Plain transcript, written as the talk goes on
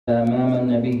ما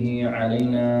من به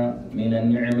علينا من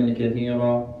النعم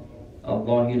الكثيرة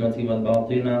الظاهرة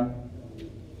والباطنة،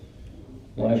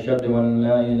 وأشهد أن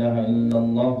لا إله إلا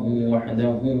الله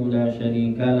وحده لا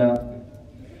شريك له،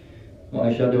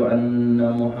 وأشهد أن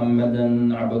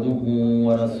محمدا عبده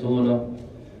ورسوله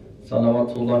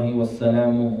صلوات الله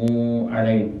وسلامه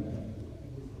عليه.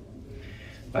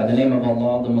 By the name of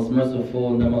Allah, the most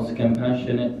merciful, the most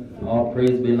compassionate, all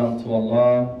praise belongs to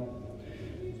Allah,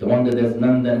 the one that there's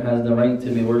none that has the right to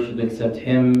be worshipped except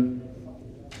Him,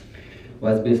 who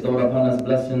has bestowed upon us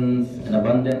blessings in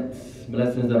abundance,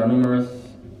 blessings that are numerous,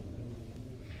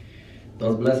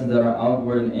 those blessings that are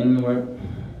outward and inward.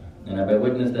 And I bear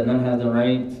witness that none has the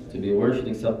right to be worshipped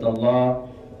except Allah,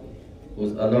 who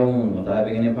is alone without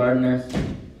having any partners.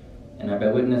 And I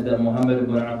bear witness that Muhammad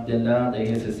ibn Abdullah, that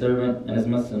he is his servant and his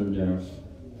messenger.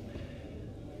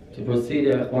 To proceed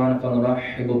يا إخوان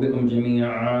فنرحب بكم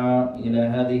جميعا إلى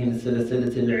هذه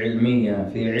السلسلة العلمية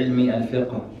في علم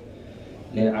الفقه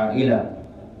للعائلة.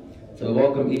 So we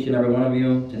welcome each and every one of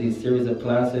you to these series of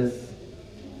classes,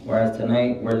 whereas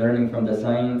tonight we're learning from the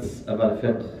science of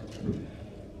al-fiqh.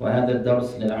 وهذا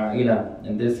الدرس للعائلة,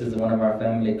 and this is one of our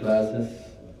family classes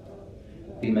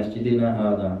في مسجدنا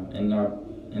هذا,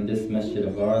 in this masjid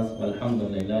of ours. والحمد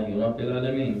لله رب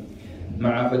العالمين.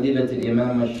 مع فضيلة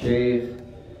الإمام الشيخ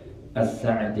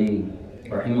Al-Sa'di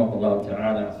rahimahullah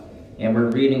ta'ala, and we're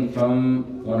reading from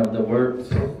one of the works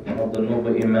of the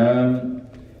noble Imam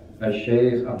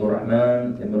Al-Shaykh Abdul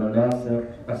Rahman ibn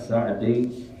Nasir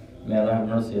Al-Sa'di, may Allah have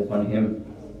mercy upon him.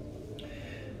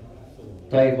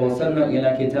 طيب وصلنا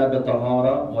إلى كتاب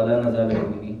الطهارة ولا نزال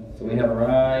به. So we have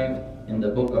arrived in the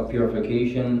book of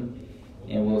purification,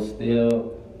 and we're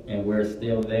still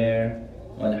there.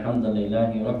 والحمد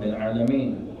لله رب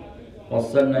العالمين.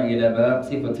 وصلنا إلى باب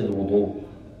صفة الوضوء.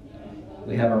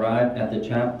 We have arrived at the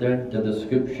chapter, the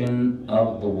description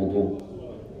of the wudu.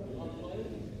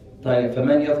 طيب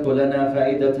فمن يذكر لنا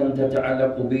فائدة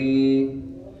تتعلق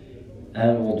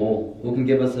بالوضوء? Who can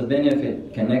give us a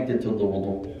benefit connected to the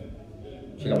wudu?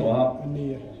 شيخ أبو وهاب.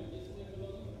 النية.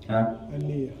 ها؟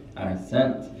 النية.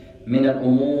 أحسنت. من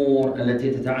الأمور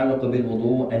التي تتعلق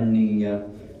بالوضوء النية.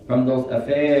 From those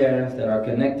affairs that are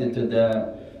connected to the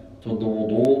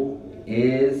wudu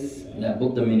is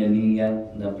لابد من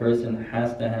النية. The person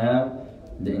has to have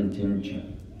the intention.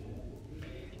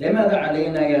 لماذا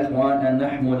علينا يا إخوان أن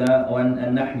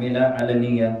نحمل على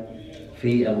النية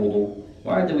في الوضوء?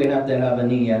 Why do we have to have a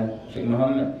نية, Sheikh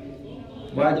Muhammad?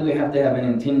 Why do we have to have an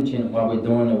intention while we're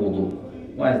doing the wudu?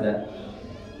 Why is that?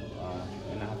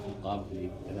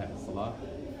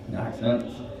 أحسنت.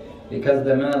 Because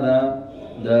the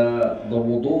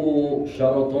wudu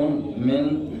شرط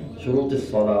من شروط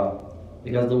الصلاة.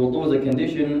 Because the wudu is a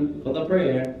condition for the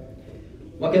prayer.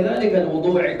 وكذلك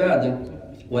الوضوء عبادة.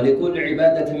 ولكل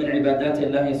عبادة من عبادات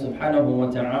الله سبحانه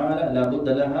وتعالى لابد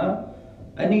لها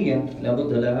النية.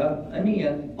 لابد لها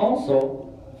النية. Also,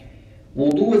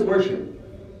 wudu is worship.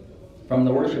 From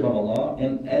the worship of Allah,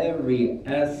 and every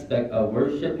aspect of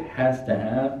worship has to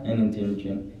have an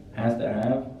intention. Has to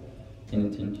have an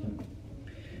intention.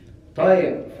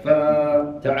 طيب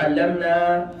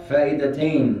فتعلمنا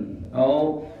فائدتين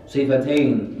أو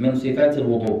صفتين من صفات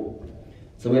الوضوء.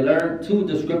 So we learned two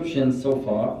descriptions so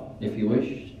far, if you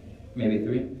wish, maybe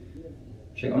three.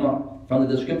 Sheikh Omar, from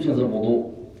the descriptions of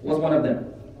wudu, what's one of them?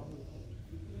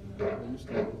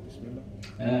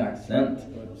 Accent.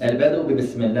 Al-Badu bi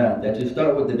Bismillah, that you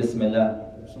start with the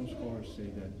Bismillah. Some scholars say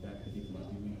that hadith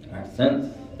must be weak.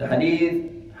 Accent. The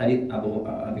hadith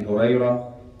Abi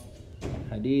Hurairah,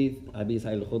 hadith Abi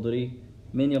Sa'id al-Khudri.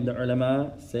 Many of the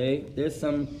ulama say there's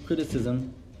some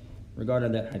criticism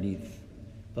regarding that hadith.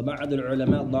 فبعض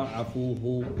العلماء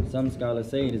ضعفوه. Some scholars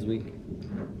say it is weak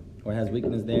or has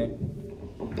weakness there.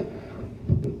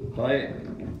 طيب.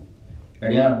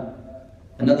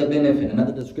 Another benefit,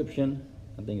 another description.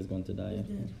 I think it's going to die.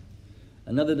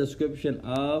 Another description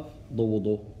of the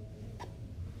wudu.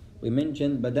 We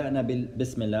mentioned بدأنا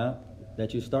بالبسمillah,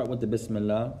 that you start with the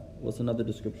Bismillah. What's another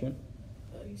description?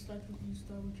 You start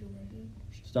with your right hand.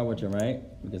 Start with your right.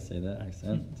 We can say that.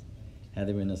 Accent.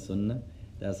 هذه من السنة.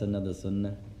 That's another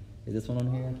sunnah. Is this one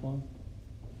on here, Antoine?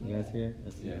 You guys here?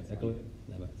 Yeah. Echo?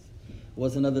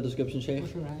 What's another description, Shaykh?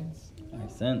 Wash your hands.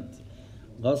 Accent.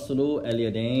 غسل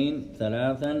اليدين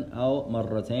ثلاثا أو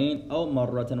مرتين أو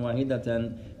مرة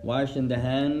واحدة. Washing the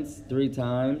hands 3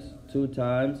 times, 2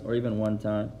 times, or even 1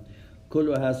 time.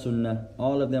 كلها سنة.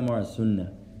 All of them are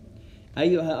sunnah.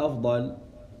 أيها أفضل?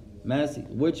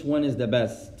 Which one is the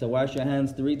best? To wash your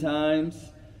hands 3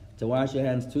 times, to wash your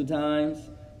hands 2 times,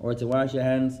 or to wash your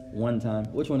hands 1 time?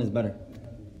 Which one is better?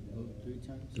 3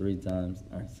 times. 3 times.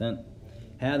 Ahsan.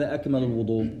 هذا أكمل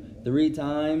الوضوء. 3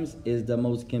 times is the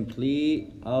most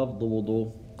complete of the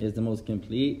wudu. Is the most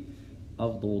complete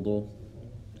of the wudu.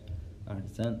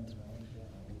 أحسنت.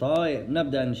 طيب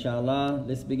نبدأ إن شاء الله.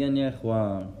 Let's begin يا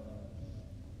إخوان.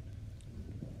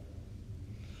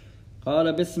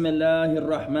 قال بسم الله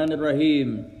الرحمن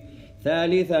الرحيم.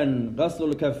 ثالثا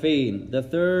غسل الكفين. The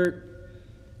third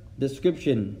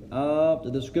description of the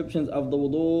descriptions of the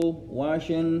wudu,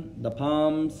 washing the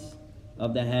palms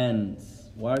of the hands.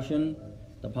 Washing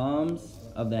the palms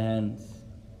of the hands.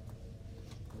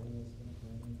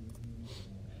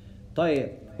 طيب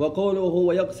وقوله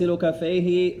ويغسل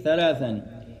كفيه ثلاثا.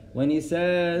 When he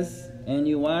says and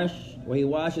you wash, or he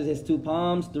washes his 2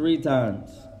 palms 3 times.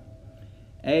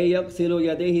 أي يغسل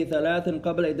يديه ثلاثا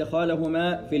قبل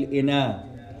إدخالهما في الإناء.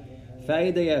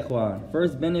 فائدة يا إخوان.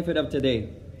 First benefit of today.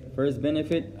 First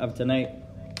benefit of tonight.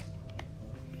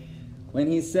 When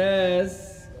he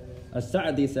says,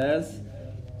 As-Sa'di says,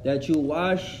 that you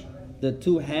wash the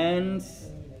 2 hands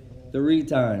 3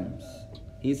 times.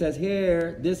 He says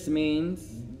here, this means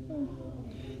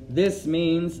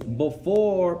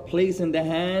before placing the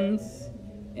hands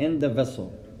in the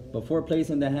vessel. Before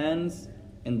placing the hands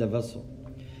in the vessel.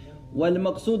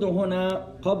 وَالْمَقْصُودُ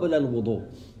هُنَا قَبْلَ الْوُضُوء.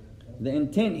 The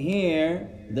intent here,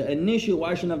 the initial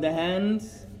washing of the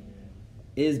hands,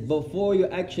 is before you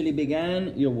actually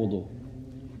began your wudu.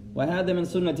 وَهَذَا مِن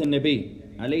سُنَّةِ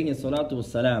النَّبِيِّ عَلَيْهِ الصَّلَاةُ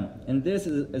وَالسَّلَامُ. And this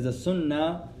is a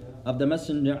sunnah of the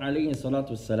Messenger عليه الصلاة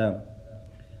والسلام.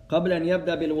 قبل أن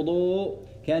يبدأ بالوضوء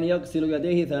كان يغسل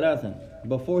يديه ثلاثا.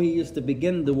 Before he used to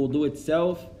begin the wudu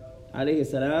itself, عليه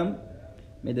السلام,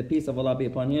 may the peace of Allah be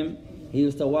upon him, he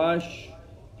used to wash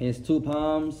his 2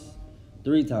 palms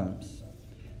 3 times.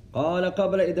 قال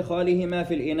قبل إدخالهما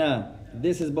في الإناء.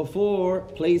 This is before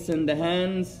placing the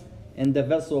hands in the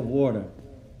vessel of water.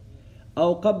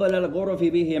 أو قبل الغرف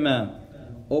بهما.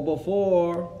 Or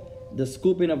before the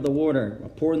scooping of the water, or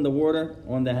pouring the water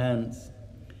on the hands.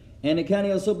 And كان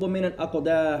يصب من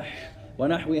الأقداح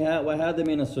ونحوها وهذا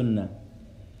من السنة.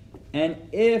 And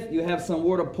if you have some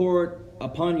water poured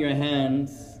upon your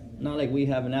hands, not like we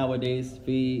have nowadays,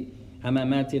 في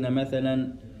حماماتنا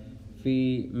مثلا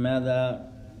في ماذا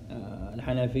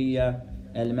الحنفية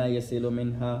الماء يسيل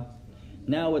منها.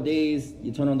 Nowadays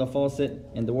you turn on the faucet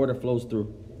and the water flows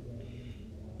through.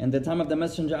 And the time of the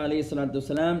Messenger عليه الصلاة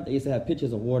والسلام, they used to have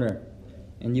pitchers of water,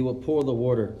 and you would pour the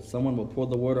water. Someone would pour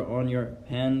the water on your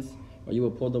hands, or you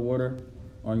would pour the water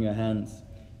on your hands.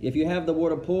 If you have the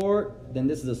water poured, then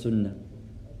this is a sunnah.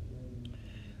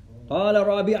 قال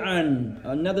رابعا,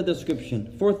 another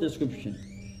description, 4th description.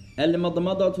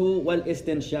 المضمضة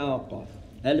والاستنشاق.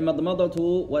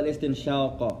 المضمضة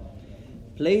والاستنشاق.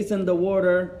 Placing the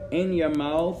water in your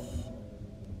mouth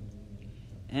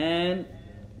and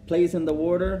placing the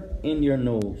water in your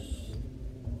nose.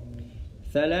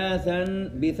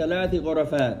 ثلاثا بثلاث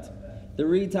غرفات.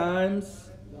 3 times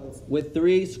with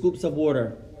 3 scoops of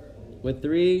water. With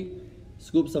 3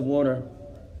 scoops of water.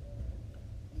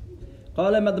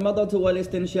 قال مضمضة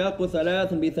والاستنشاق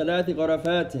ثلاث بثلاث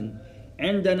غرفات.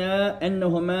 عندنا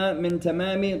أنهما من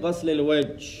تمام غسل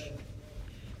الوجه.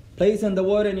 Placing the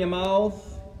water in your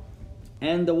mouth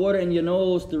and the water in your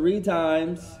nose 3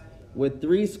 times with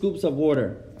 3 scoops of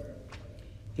water.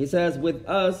 He says, with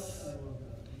us,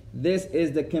 this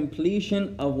is the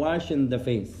completion of washing the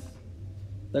face.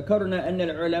 ذكرنا أن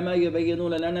العلماء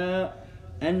يبينون لنا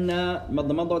أن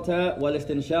مضمضة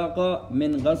والاستنشاق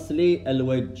من غسل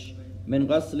الوجه. من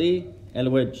غسل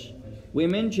الوجه. We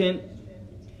mentioned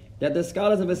that the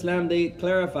scholars of Islam, they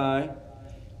clarify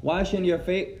washing your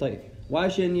face,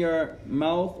 washing your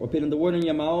mouth, or putting the water in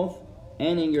your mouth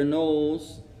and in your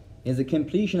nose, is a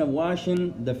completion of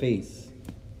washing the face.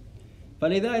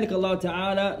 فلذلك الله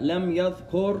تعالى لم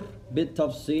يذكر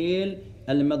بالتفصيل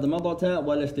المضمضة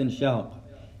والاستنشاق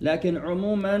لكن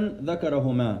عموما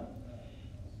ذكرهما.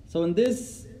 So in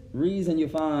this reason you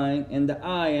find in the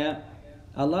ayah,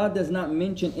 Allah does not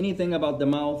mention anything about the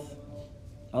mouth.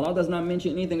 Allah does not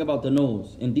mention anything about the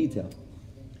nose in detail.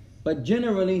 But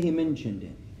generally He mentioned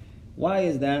it. Why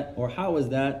is that, or how is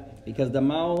that? Because the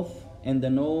mouth and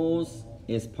the nose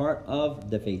is part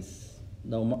of the face.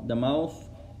 The mouth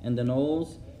and the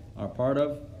nose are part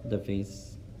of the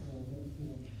face.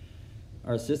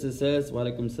 Our sister says, wa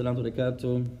alaikum salam wa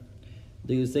barakatuh,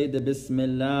 do you say the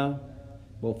Bismillah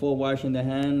before washing the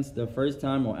hands the first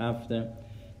time or after?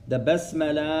 The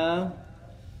Basmala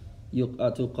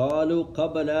تقال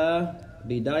قبل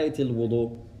بداية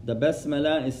الوضوء. The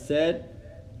Basmala is said,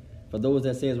 for those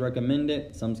that say it's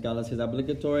recommended, some scholars say it's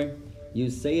obligatory. You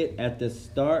say it at the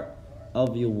start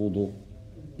of your wudu.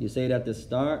 You say it at the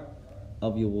start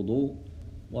of your wudu.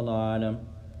 Wallahu alam.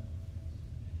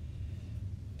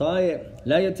 طيب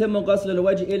لا يتم غسل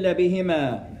الوجه إلا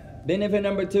بهما. Benefit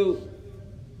number 2.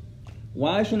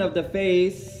 Washing of the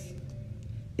face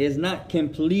is not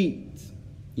complete.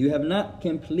 You have not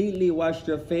completely washed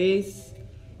your face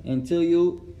until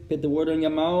you put the water in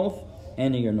your mouth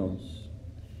and in your nose.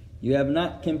 You have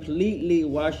not completely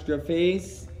washed your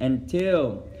face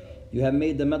until you have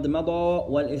made the madmada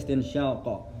wal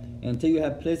istinshaq, until you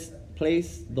have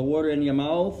placed the water in your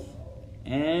mouth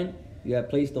and you have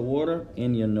placed the water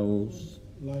in your nose.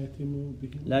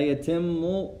 لا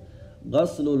يتم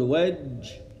غسل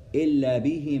الوجه إلا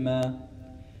بهما.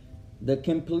 The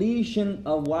completion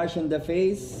of washing the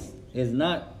face is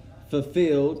not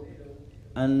fulfilled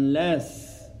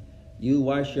unless you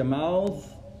wash your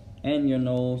mouth and your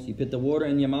nose. You put the water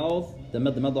in your mouth, the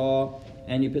madmada,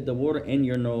 and you put the water in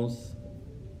your nose.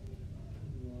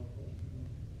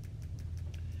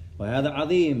 وهذا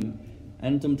عظيم.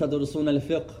 أنتم تدرسون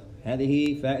الفقه.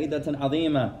 هذه فائدة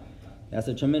عظيمة. That's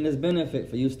a tremendous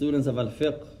benefit for you students of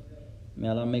al-fiqh. May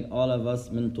Allah make all of us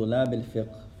من طلاب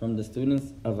الفقه, from the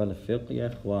students of al-fiqh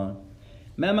يا إخوان.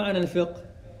 ما معنى الفقه?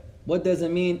 What does it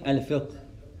mean الفقه?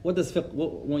 What does fiqh?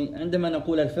 عندما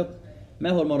نقول الفقه ما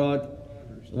هو المراد?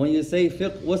 When you say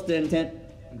fiqh, what's the intent?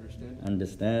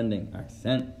 Understanding.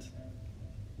 Accent.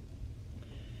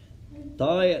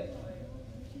 طيب.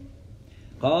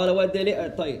 قال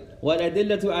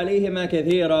والأدلة عليهما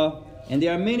كثيرة. And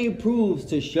there are many proofs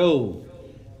to show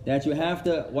that you have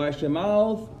to wash your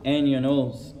mouth and your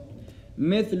nose.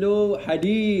 مثل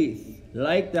حديث,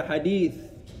 like the hadith.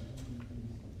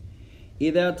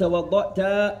 إذا توضأت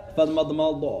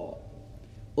فالمضمضة.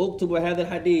 اكتبوا هذا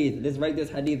الحديث. Let's write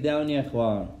this hadith down يا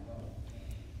إخوان.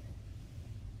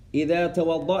 إذا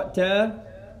توضأت,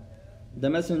 the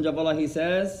Messenger of Allah, he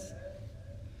says,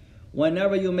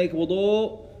 whenever you make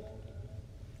wudu,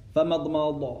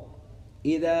 فمضمضة.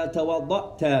 إذا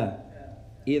توضأت,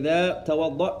 إذا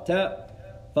توضأت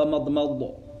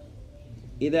فمضمضة.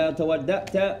 إذا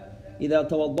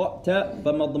توضأت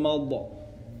فمضمضة.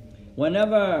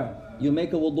 Whenever you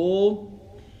make a wudu,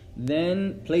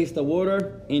 then place the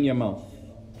water in your mouth.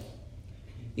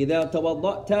 إذا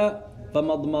توضأت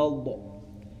فمضمضة.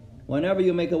 Whenever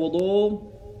you make a wudu,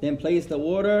 then place the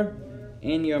water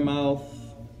in your mouth.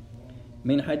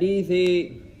 من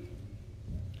حديث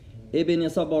ابن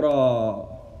صبرا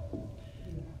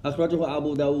أخرجه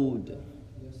أبو داود.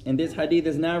 And this hadith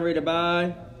is narrated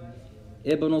by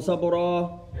Ibn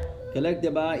Sabra,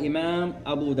 collected by Imam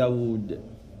Abu Dawood.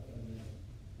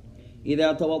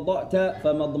 إذا توضأت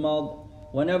فمضمض.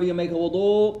 Whenever you make a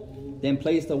wudu, then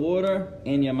place the water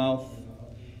in your mouth.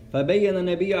 فبين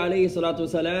النبي عليه الصلاة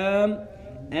والسلام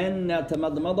أن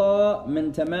تمضمض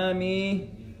من تمام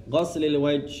غسل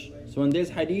الوجه. So in this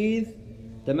hadith,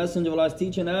 the Messenger of Allah is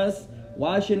teaching us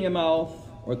washing your mouth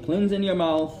or cleansing your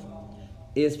mouth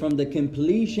is from the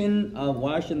completion of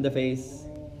washing the face.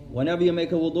 Whenever you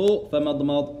make a wudu,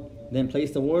 فمضمض, then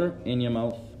place the water in your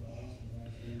mouth.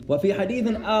 وفي حديث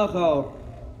آخر,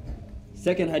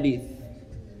 second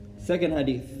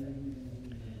hadith,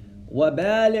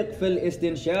 وبالغ في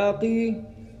الاستنشاق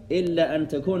إلا أن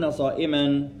تكون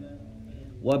صائما.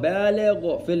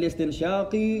 وبالغ في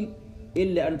الاستنشاق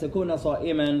إلا أن تكون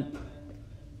صائما.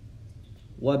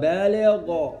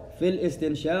 وبالغ في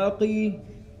الاستنشاق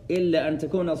إلا أن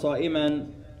تكون صائما.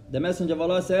 The Messenger of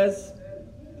Allah says,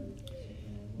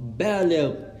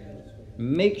 بالغ,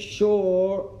 make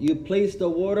sure you place the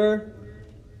water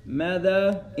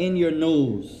ماذا in your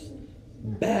nose.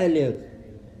 بالغ,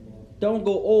 don't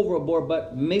go overboard,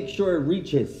 but make sure it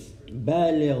reaches.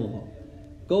 بالغ,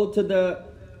 go to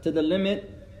the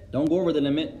limit, don't go over the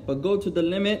limit, but go to the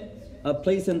limit of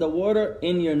placing the water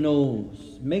in your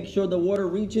nose. Make sure the water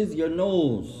reaches your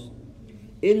nose.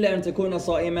 إلا أن تكون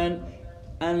صائما,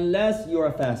 unless you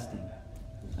are fasting.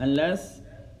 Unless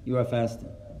you are fasting.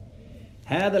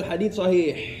 هذا الحديث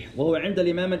صحيح وهو عند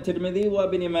الإمام الترمذي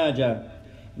وابن ماجه.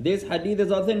 This hadith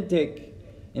is authentic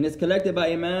and is collected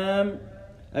by Imam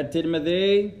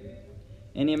Al-Tirmidhi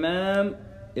and Imam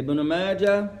Ibn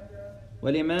Majah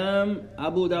والإمام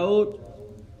Abu Dawood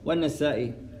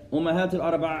والنسائي. Ummahat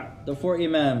al-Arba', the four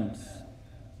Imams.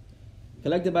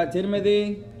 Collected by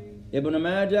Tirmidhi, Ibn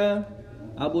Majah,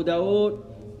 Abu Dawood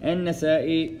and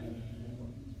Nasa'i.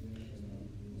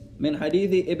 من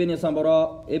حديث ابن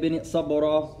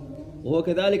صبرا وهو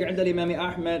كذلك عند الإمام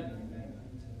أحمد,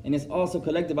 and it's also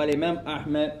collected by Imam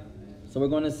Ahmad. So we're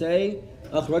going to say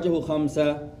أخرجه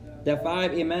خمسة, the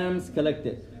five Imams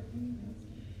collected.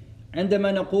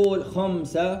 عندما نقول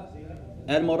خمسة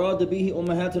المراد به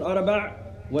أمهات الأربع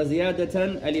وزيادة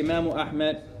الإمام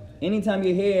أحمد. Anytime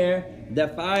you hear the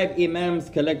five Imams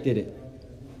collected it,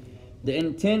 The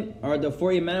intent are the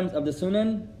four Imams of the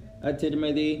Sunan,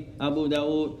 At-Tirmidhi, Abu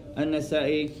Dawood,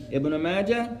 An-Nasa'i, Ibn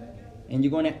Majah, and you're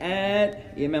going to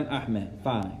add Imam Ahmad,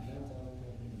 5.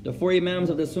 The four Imams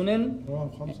of the Sunan,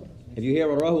 if you hear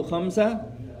Rawahu Khamsa,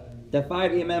 the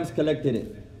 5 Imams collected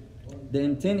it. The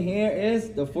intent here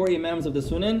is the 4 Imams of the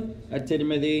Sunan,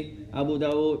 At-Tirmidhi, Abu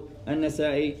Dawood,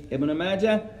 An-Nasa'i, Ibn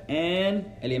Majah, and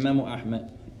Al-Imam Ahmad.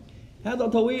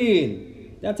 هذا طويل.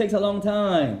 That takes a long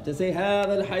time to say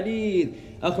هذا الحديث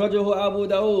أخرجه أبو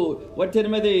داود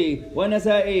والترمذي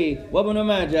والنسائي وابن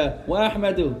ماجه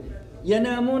وأحمد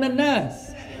ينامون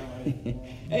الناس.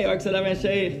 Hey, السلام يا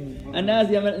شيخ. الناس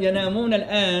ينامون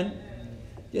الآن.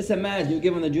 Just imagine you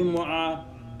give them the Jumu'ah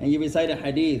and you recite a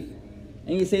hadith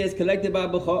and you say it's collected by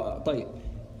Bukhari, طيب,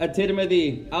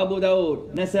 At-Tirmidhi, Abu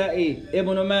Dawood, Nasa'i,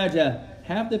 Ibn Majah.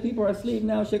 Half the people are asleep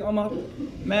now, Sheikh Omar.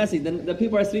 Masi, the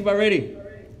people are asleep already.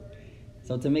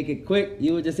 So to make it quick,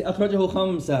 you would just say, Akhrajahu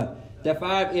Khamsa. The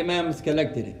 5 Imams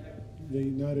collected it. They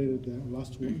narrated the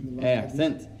last one.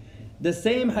 Accent. The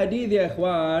same hadith, ya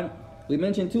ikhwan, we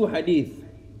mentioned 2 hadith.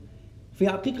 في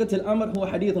حقيقة الأمر هو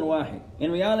حديث واحد.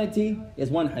 In reality,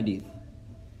 it's one hadith.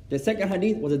 The second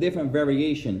hadith was a different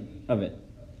variation of it.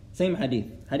 Same hadith.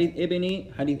 Hadith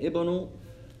Ibni, Hadith Ibnu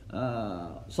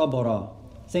Sabra.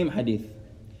 Same hadith.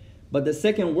 But the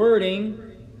second wording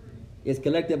is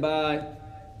collected by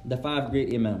the 5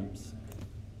 great Imams.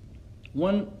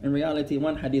 One, in reality,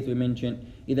 one hadith we mentioned,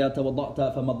 إِذَا تَوَضَّعْتَ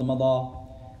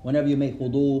فَمَضْمَضَى. Whenever you make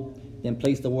wudu, then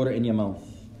place the water in your mouth.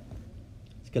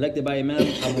 It's collected by Imam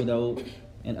Abu Dawud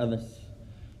and others.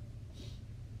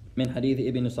 من حديث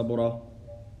ابن صبرة.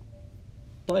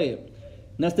 طيب.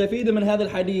 نستفيد من هذا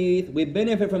الحديث. We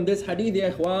benefit from this hadith, يا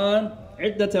إخوان.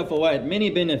 عدة فوائد. Many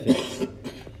benefits.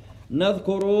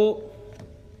 نذكر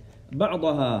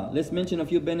بعضها. Let's mention a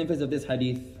few benefits of this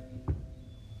hadith.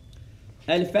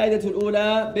 الفائدة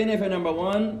الأولى, benefit number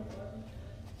 1,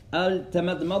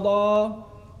 التمضمضة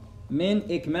من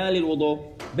إكمال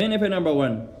الوضوء. Benefit number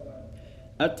 1,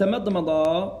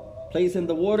 التمضمضة, placing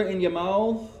the water in your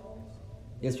mouth,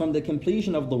 is from the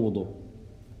completion of the wudu.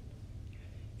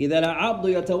 إذا العبد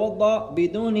يتوضأ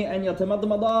بدون أن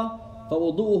يتمضمض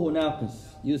فوضوءه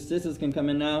ناقص. You sisters can come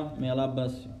in now. May Allah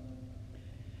bless you.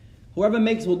 Whoever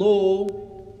makes wudu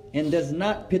and does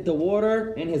not put the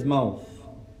water in his mouth,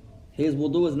 his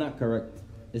wudu is not correct.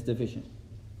 It's deficient.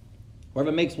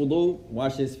 Whoever makes wudu,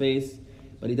 wash his face,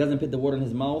 but he doesn't put the water in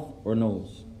his mouth or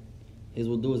nose, his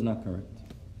wudu is not correct.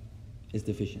 It's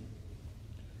deficient.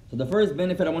 So the first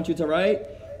benefit I want you to write,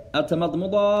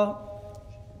 التمضمضة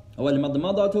أو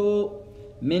المضمضة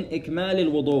من إكمال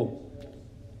الوضوء.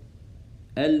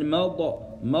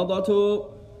 المضمضة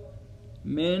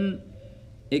من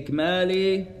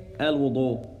إكمال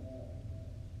الوضوء.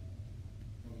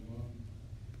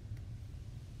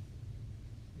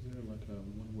 Is there like a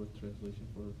one-word translation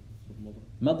for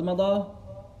Madmada?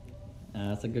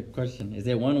 That's a good question. Is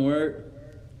there one word?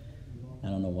 I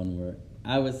don't know one word.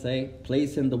 I would say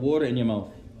placing the water in your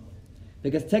mouth.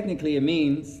 Because technically it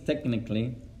means,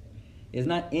 it's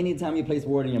not any time you place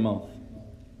water in your mouth.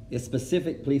 It's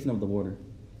specific placing of the water.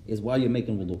 It's while you're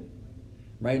making wudu.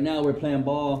 Right now we're playing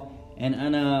ball and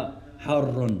أنا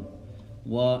حر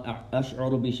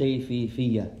وأشعر بشيء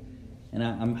فيا. And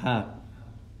I'm hot.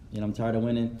 You know, I'm tired of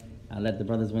winning. I let the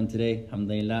brothers win today.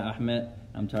 Alhamdulillah, Ahmed.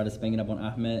 I'm tired of spanking up on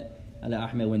Ahmed. I let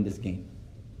Ahmed win this game.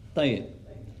 طيب.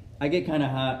 I get kind of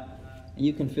hot. And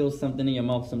you can feel something in your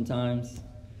mouth sometimes.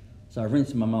 So I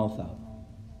rinse my mouth out.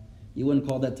 You wouldn't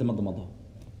call that tamadmada.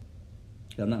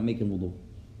 I'm not making wudu.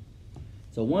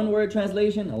 So one word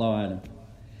translation, Allahu A'lam.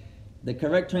 The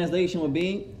correct translation would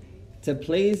be to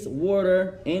place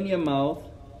water in your mouth,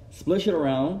 splish it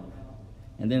around,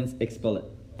 and then expel it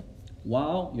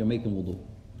while you're making wudu.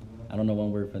 I don't know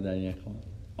one word for that yet.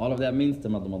 All of that means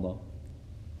tamadmada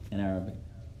in Arabic.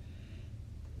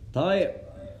 طيب.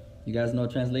 You guys know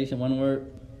translation, one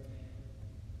word?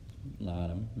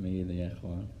 Me either, ya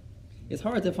ikhwan. It's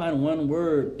hard to find one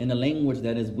word in a language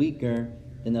that is weaker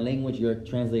than the language you're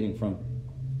translating from.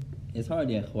 It's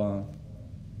hard, ya ikhwan.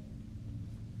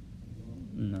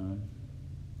 No.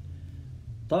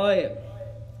 طيب.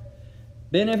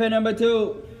 Benefit number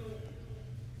 2.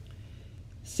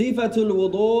 صفة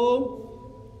الوضوء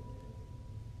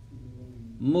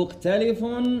مختلف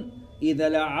إذا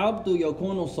العبد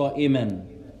يكون صائما.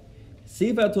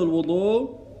 صفة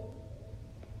الوضوء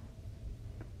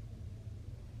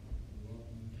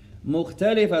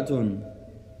مختلفة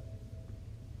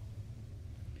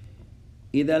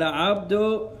إذا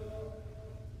العبد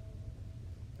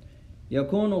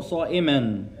يكون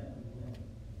صائما.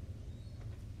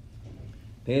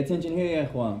 Pay attention here, ya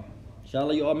ikhwan.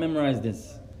 Inshallah, you all memorize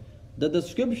this. the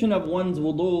description of one's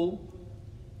wudu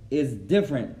is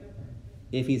different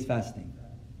if he's fasting.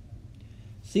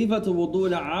 صفة وضوء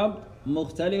العبد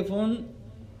مختلف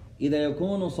إذا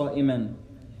يكون صائما.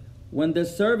 When the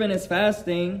servant is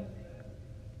fasting,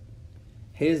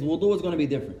 his wudu is going to be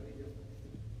different.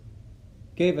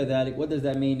 كيف ذلك? What does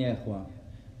that mean يا إخوان?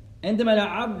 عندما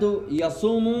العبد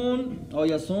يصومون أو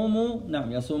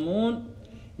يصومون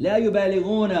لا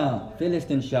يبالغون في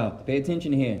الاستنشاق. Pay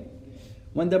attention here.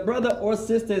 When the brother or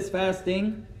sister is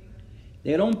fasting,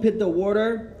 they don't put the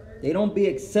water, they don't be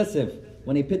excessive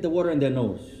when they put the water in their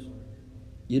nose.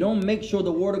 You don't make sure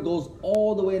the water goes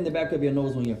all the way in the back of your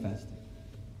nose when you're fasting.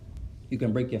 You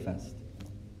can break your fast.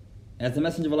 As the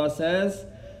Messenger of Allah says,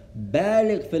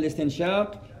 بالغ في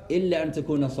الاستنشاق إلا أن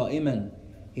تكون صائما.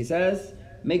 He says,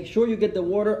 make sure you get the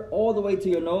water all the way to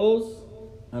your nose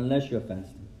unless you're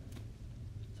fasting.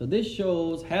 So this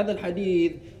shows هذا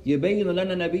الحديث يبين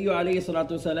لنا النبي عليه الصلاة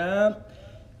والسلام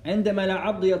عندما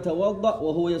العبد يتوضأ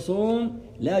وهو يصوم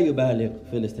لا يبالغ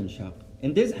في الاستنشاق.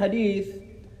 In this hadith,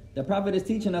 the Prophet is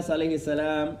teaching us عليه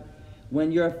السلام,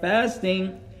 when you're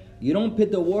fasting, you don't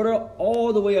put the water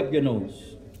all the way up your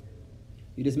nose.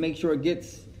 You just make sure it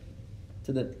gets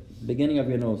to the beginning of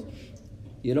your nose.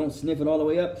 You don't sniff it all the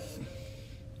way up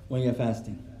when you're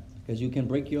fasting, because you can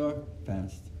break your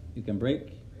fast. You can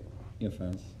break your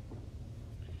fast.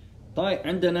 طيب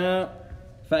عندنا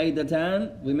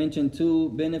فائدتان. We mentioned two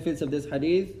benefits of this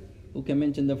hadith. Who can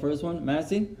mention the first one?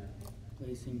 Masi?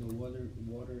 Placing the water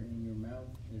in your mouth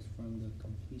is from the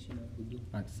completion of wudu.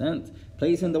 Accent.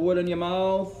 Placing the water in your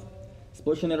mouth,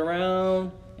 pushing it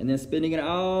around, and then spitting it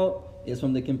out is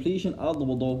from the completion of the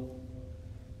wudu.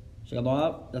 Sheikh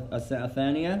Abdul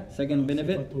الثانية, second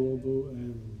benefit.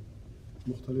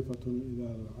 مختلفة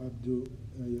إذا العبد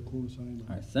يكون صائما.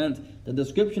 Accent. The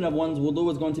description of one's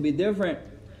wudu is going to be different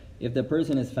if the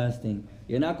person is fasting.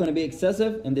 You're not going to be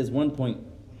excessive in this one point.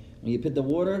 When you put the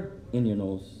water in your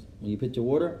nose, when you put your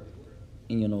water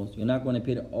in your nose, you're not going to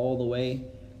put it all the way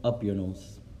up your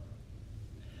nose.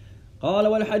 قال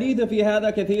والحديث في هذا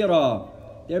كثيرا.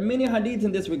 There are many hadiths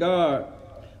in this regard.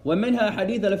 ومنها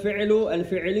حديث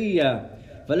الفعلية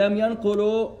فلم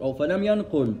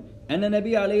ينقل أن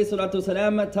النبي عليه الصلاة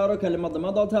والسلام ترك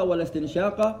المضمضة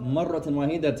والاستنشاق مرة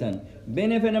واحدة.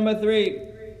 Benefit number 3.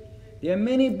 There are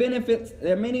many benefits,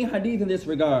 there are many hadith in this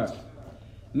regard.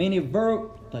 Many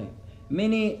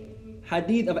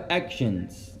hadith of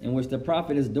actions in which the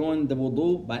Prophet is doing the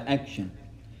wudu by action.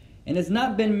 And it has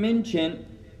not been mentioned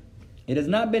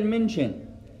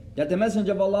that the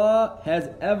Messenger of Allah has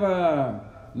ever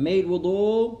made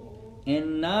wudu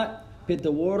and not put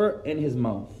the water in his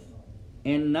mouth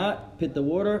and not put the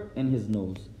water in his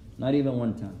nose, not even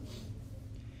one time.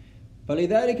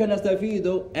 فلذلك نستفيد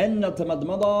أن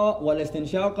التمضمضة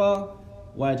والاستنشاق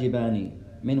واجبان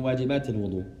من واجبات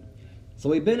الوضوء. So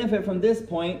we benefit from this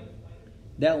point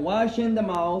that washing the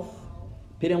mouth,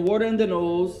 putting water in the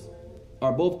nose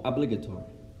are both obligatory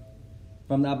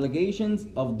from the obligations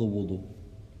of the wudu.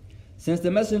 Since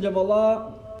the Messenger of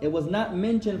Allah, it was not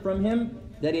mentioned from him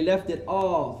that he left it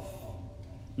off,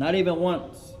 not even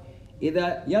once.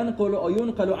 إذا ينقل أو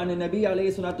ينقل عن النبي عليه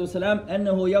الصلاة والسلام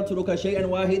أنه يترك شيئا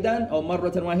واحدا أو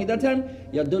مرة واحدة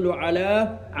يدل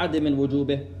على عدم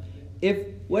وجوبه. If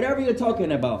whatever you're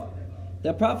talking about,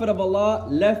 the Prophet of Allah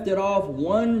left it off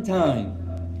one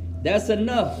time, that's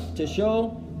enough to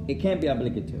show it can't be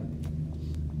obligatory.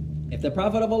 If the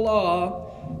Prophet of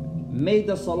Allah made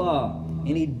the salah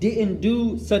and he didn't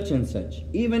do such and such,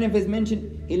 even if it's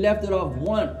mentioned he left it off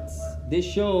once, this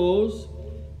shows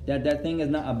that thing is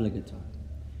not obligatory.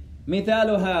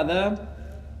 مثال هذا,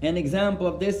 an example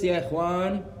of this يا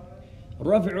إخوان,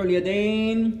 رفع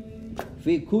اليدين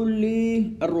في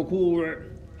كل الركوع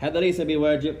هذا ليس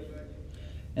بواجب.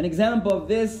 An example of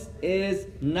this is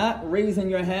not raising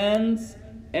your hands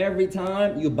every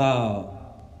time you bow.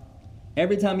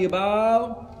 Every time you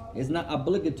bow, it's not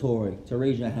obligatory to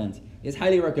raise your hands. It's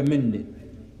highly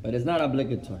recommended, but it's not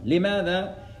obligatory.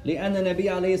 لماذا؟ لأن النبي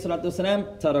عليه الصلاة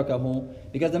والسلام تركه,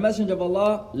 because the Messenger of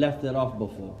Allah left it off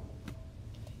before.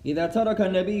 إذا ترك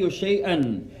النبي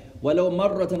شيئا ولو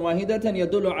مرة واحدة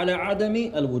يدل على عدم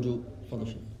الوجوب. تفضل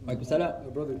شيخ. عليكم السلام.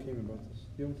 A brother came about this.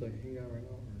 You want to hang out right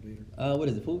now or later? What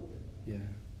is it, food? Yeah.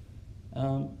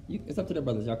 It's up to the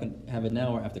brothers. Y'all can have it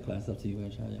now or after class. It's up to you.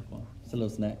 Inshallah. It's a little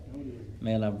snack.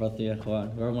 May Allah brother ya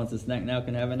ikhwan. Whoever wants a snack now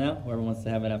can have it now. Whoever wants to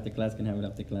have it after class can have it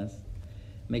after class.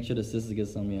 Make sure the sisters get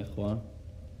some ya ikhwan.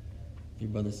 Your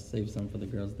brothers save some for the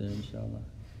girls there, inshallah.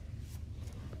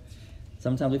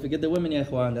 Sometimes we forget the women, ya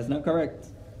ikhwan. That's not correct.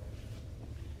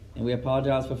 And we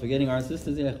apologize for forgetting our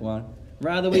sisters, ya ikhwan.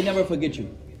 Rather, we never forget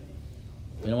you.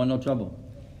 We don't want no trouble.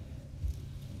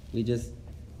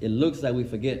 It looks like we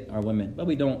forget our women, but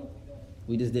we don't.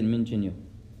 We just didn't mention you.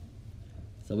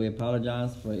 So we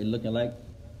apologize for it looking like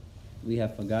we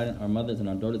have forgotten our mothers and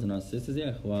our daughters and our sisters.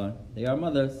 Yeah, ikhwan. They are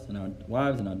mothers and our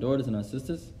wives and our daughters and our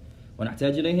sisters.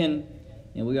 وَنَحْتَاجُ إِلَيْهِنْ,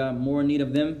 and we are more in need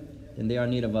of them than they are in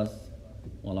need of us.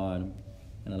 Wallahu a'lam.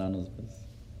 And Allah knows best.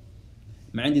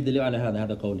 ما عندي دليل على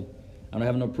هذا قولي. I don't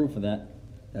have no proof of that.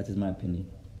 That is my opinion.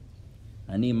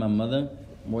 I need my mother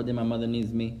more than my mother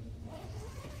needs me,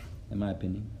 in my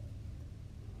opinion.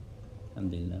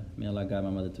 Alhamdulillah. May Allah guide my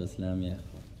mother to Islam. يا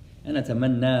أخوة. أنا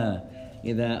أتمنى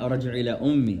إذا أرجع إلى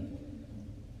أمي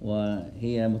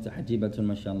وهي متحجبة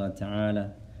ما شاء الله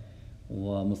تعالى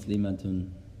ومسلمة.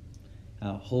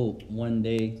 I hope one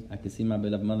day I can see my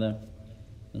beloved mother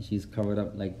and she's covered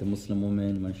up like the Muslim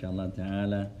woman, mashallah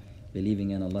ta'ala,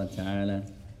 believing in Allah ta'ala.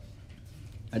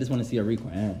 I just want to see her read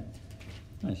Quran.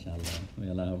 Mashallah. May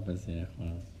Allah help us, ya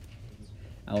ikhwan.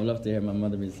 I would love to hear my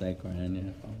mother recite Quran, ya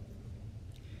ikhwan.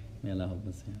 May Allah help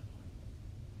us, ya ikhwan.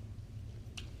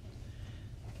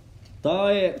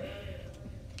 طيب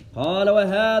قال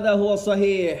وهذا هو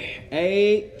الصحيح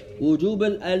أي وجوب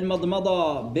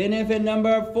المضمضة. Benefit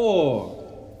number 4.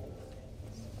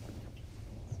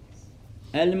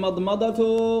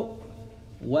 المضمضة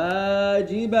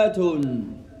واجبة.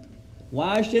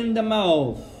 Washing the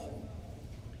mouth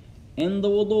in the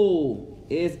wudu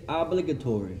is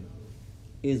obligatory,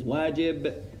 is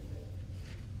wajib.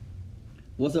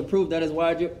 What's the proof that is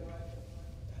wajib?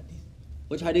 Hadith.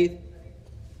 Which hadith?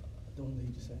 The one that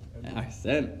you just said.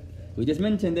 Ahsan. We just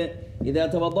mentioned it. إذا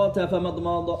توضأت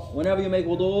فمضمض. Whenever you make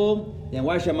wudu, then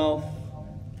wash your mouth.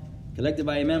 Collected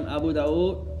by Imam Abu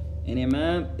Dawood and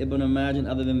Imam Ibn Majah and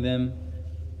other than them.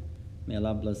 May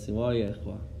Allah bless you all, ya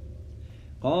ikhwah.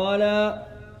 قال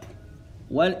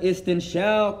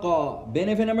والاستنشاق.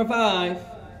 Benefit number 5.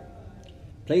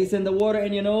 Placing the water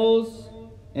in your nose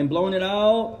and blowing it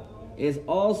out is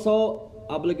also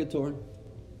obligatory.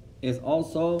 Is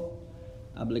also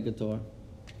obligatory.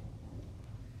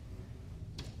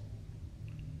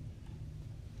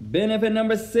 Benefit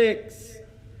number 6.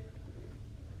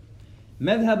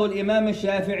 مذهب الإمام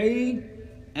الشافعي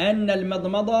أن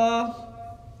المضمضة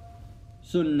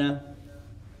سنة.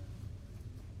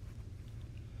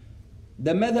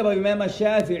 The madhab of Imam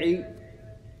Al-Shafi'i,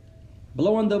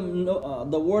 blowing the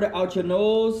water out your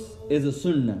nose is a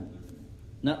sunnah,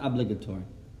 not obligatory.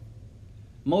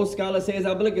 Most scholars say it's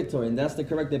obligatory, and that's the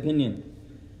correct opinion.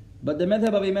 But the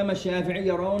madhab of Imam Al-Shafi'i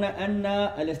يرون أن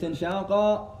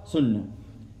الاستنشاق سنة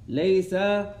ليس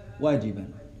واجبا.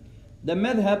 The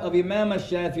madhab of Imam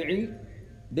Al-Shafi'i,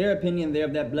 their opinion there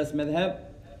of that blessed madhab,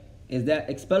 is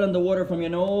that expelling the water from your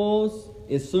nose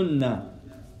is sunnah,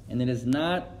 and it is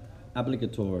not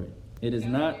obligatory. It is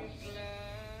not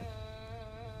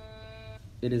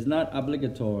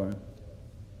obligatory.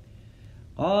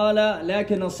 قال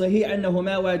لكن الصحيح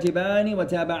أنهما واجبان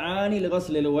وتابعان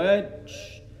لغسل الوجه.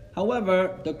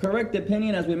 However, the correct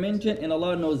opinion, as we mentioned, and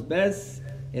Allah knows best,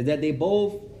 is that they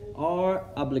both are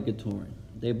obligatory.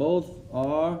 They both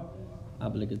are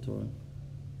obligatory.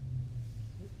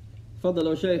 تفضل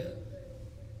يا شيخ.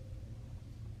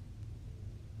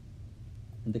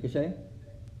 عندك شيء؟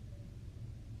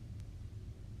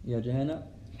 يا جهنة.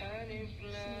 Are you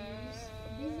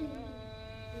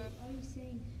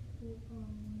saying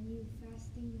when you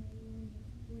fasting,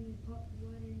 when you put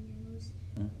water in your nose,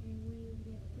 and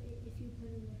if you put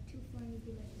it like too far, you'd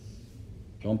be like.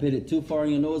 Don't put it too far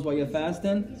in your nose while you're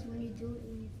fasting. Because when you do it,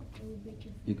 it will break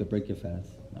your fast. You could break your fast.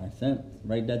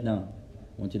 Write that down.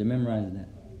 I want you to memorize that.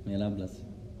 May Allah bless you.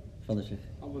 Father Sheikh.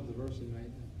 How about the verse in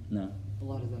Ma'idah? No.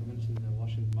 Allah does not mention the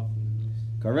washing the mouth and the nose.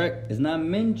 Correct. It's not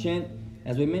mentioned.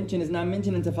 As we mentioned, it's not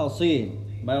mentioned in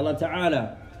تفاصيل by Allah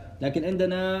Ta'ala. لكن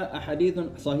عندنا أحاديث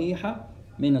صحيحة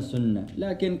من السنة.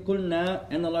 لكن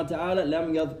قلنا أن الله تعالى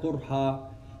لم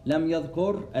يذكرها. لم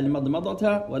يذكر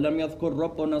المضمضة ولم يذكر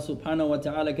ربنا سبحانه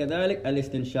وتعالى كذلك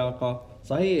الاستنشاق.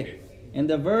 صحيح. In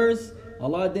the verse,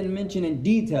 Allah didn't mention in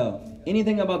detail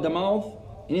anything about the mouth,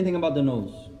 anything about the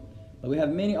nose. But we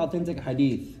have many authentic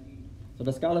hadith. So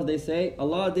the scholars, they say,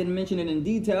 Allah didn't mention it in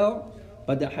detail,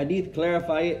 but the hadith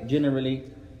clarify it generally,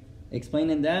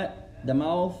 explaining that the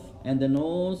mouth and the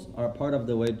nose are part of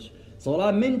the wedge. So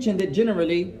Allah mentioned it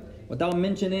generally without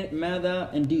mentioning it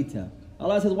ماذا in detail.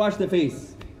 Allah says, wash the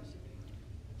face.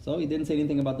 So He didn't say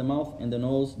anything about the mouth and the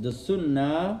nose. The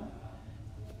sunnah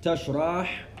تشرح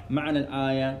معنى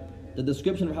الآية. The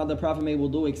description of how the Prophet made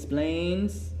wudu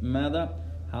explains ماذا,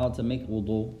 how to make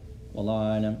wudu.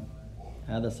 Wallahu alam.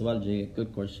 هذا سؤال جيد.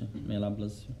 Good question. May Allah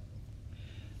bless you.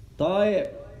 طيب.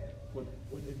 What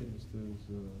evidence does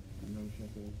Imam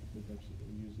Shafi'i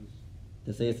uses?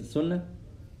 To say it's a sunnah?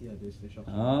 Yeah, this the shop.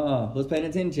 Who's paying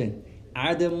attention?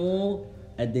 عدم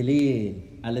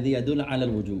الدليل الذي يدل على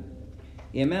الوجوب.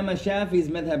 Imam Shafi's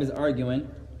madhab is arguing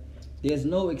there's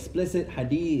no explicit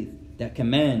hadith that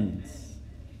commands.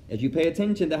 If you pay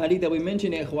attention, the hadith that we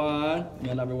mentioned, ikhwan, may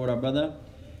Allah reward our brother,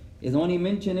 is only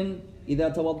mentioning إذا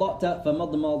توضأت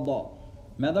فمضمض.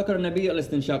 ما ذكر النبي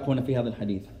الاستنشاق هنا في هذا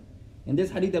الحديث. In this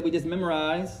hadith that we just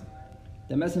memorized,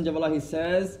 the Messenger of Allah, he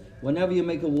says, whenever you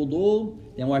make a wudu,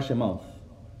 then wash your mouth.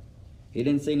 He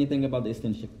didn't say anything about the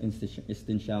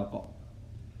istinshaq.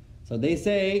 So they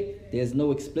say there's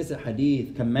no explicit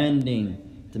hadith commanding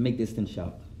to make the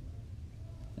istinshaq.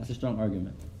 That's a strong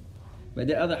argument. But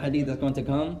there are other hadith that's going to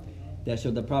come that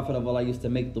show the Prophet of Allah used to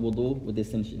make the wudu with the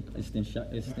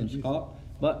istinshaq,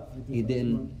 but he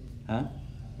didn't.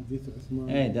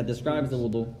 That describes the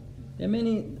wudu. There are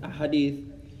many hadith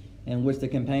in which the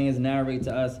companions narrate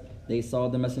to us they saw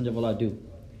the Messenger of Allah do.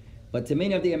 But to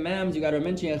many of the imams, you got to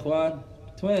mention, ikhwan,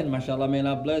 twin, mashallah, may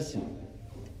Allah bless you,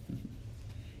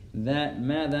 that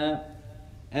ماذا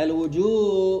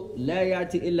الوجوب لا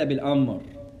يأتي إلا بالأمر.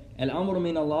 الأمر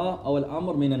من الله أو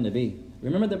الأمر من النبي.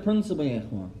 Remember the principle, ya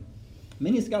ikhwan.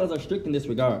 Many scholars are strict in this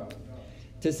regard.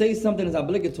 To say something is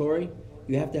obligatory,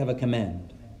 you have to have a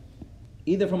command,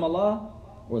 either from Allah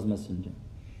or His Messenger.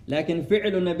 لكن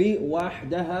فعل النبي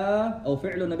وحدها أو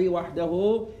فعل النبي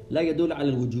وحده لا يدل على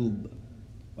الوجوب.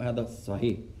 وهذا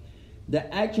صحيح.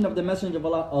 The action of the Messenger of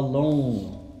Allah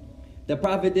alone. The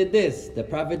Prophet did this, the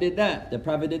Prophet did that, the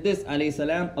Prophet did this, alayhi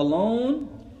salam, alone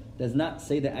does not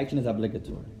say the action is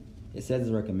obligatory. It says it's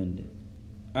recommended.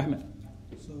 Ahmed.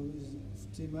 So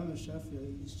to Imam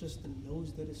Shafi'i, it's just the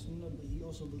nose that is sunnah, but he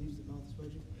also believes the mouth is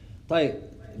wajib? طيب,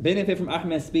 benefit from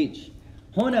Ahmed's speech.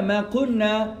 هنا ما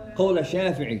قلنا قول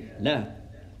الشافعي، لا،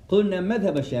 قلنا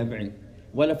مذهب الشافعي.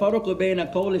 ولا فرق بين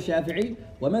قول الشافعي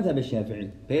ومذهب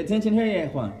الشافعي. Pay attention here, ya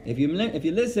ikhwan. If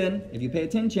you listen, if you pay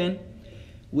attention,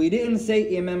 we didn't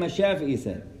say Imam Shafi'i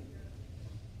said.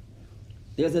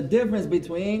 There's a difference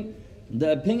between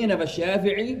the opinion of a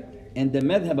Shafi'i and the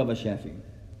madhab of a Shafi'i.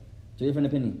 Two different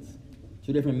opinions,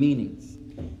 two different meanings.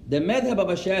 The madhab of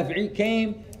a Shafi'i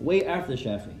came way after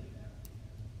Shafi'i.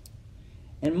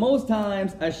 And most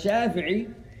times a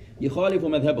Shafi'i يخالف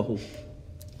مذهبه.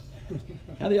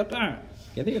 هذا يقع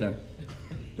كثيرا.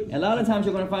 A lot of times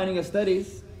you're going to find in your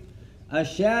studies, a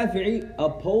Shafi'i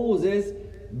opposes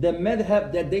the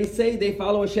madhab that they say they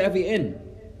follow a Shafi'i in.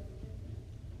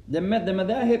 The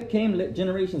madhab came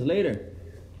generations later.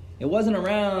 It wasn't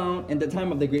around in the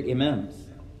time of the great imams.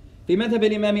 في مذهب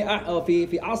الإمام أو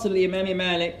في عصر الإمام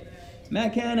مالك ما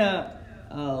كان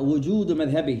وجود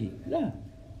مذهبه. لا.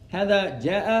 هذا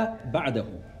جاء بعده.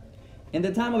 In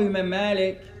the time of Imam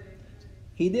Malik,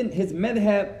 his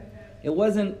madhab, it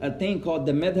wasn't a thing called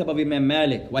the madhab of Imam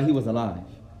Malik while he was alive.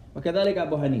 وكذلك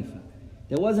Abu Hanifa.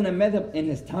 There wasn't a madhab in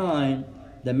his time,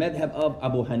 the madhab of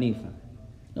Abu Hanifa.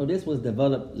 No, this was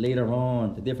developed later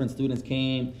on. The different students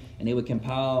came and they would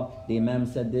compile, the Imam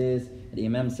said this, the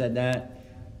Imam said that.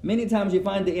 Many times you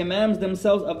find the Imams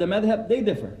themselves of the madhab, they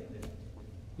differ.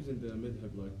 Isn't the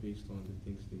madhab like based on the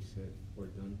things they said or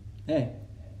done? Hey,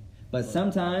 but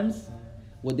sometimes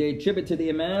what they attribute to the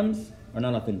Imams are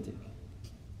not authentic.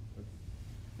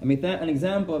 I mean, an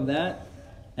example of that,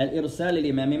 al-irsal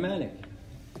al-Imam Malik.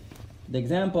 The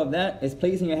example of that is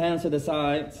placing your hands to the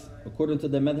sides according to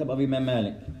the madhab of Imam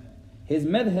Malik. His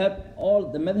madhab,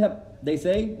 all the madhab they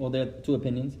say, well, there are two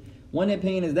opinions. One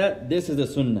opinion is that this is the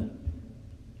sunnah.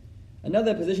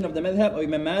 Another position of the madhab of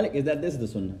Imam Malik is that this is the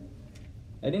sunnah.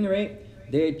 At any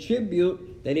rate, they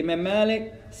attribute that Imam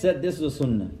Malik said this is the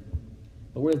sunnah.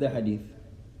 But where's the hadith?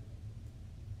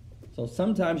 So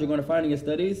sometimes you're going to find in your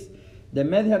studies, the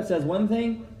madhab says one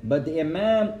thing, but the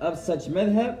imam of such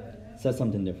madhab says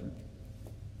something different.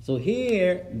 So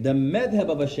here, the madhab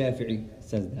of a Shafi'i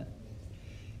says that.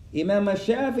 Imam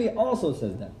al-Shafi'i also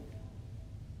says that.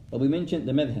 But we mentioned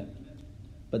the madhab.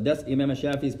 But that's Imam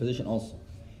al-Shafi'i's position also.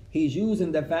 He's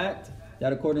using the fact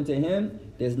that according to him,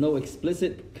 there's no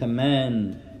explicit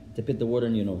command to put the water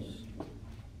in your nose.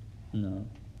 No.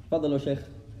 Fadal Shaykh.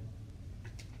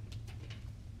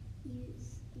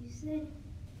 You said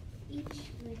every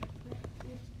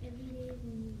day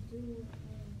when you do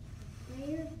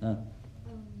prayer,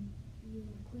 you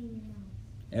clean your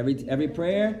mouth. Every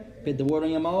prayer, put the water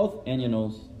in your mouth and your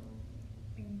nose.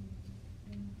 I'm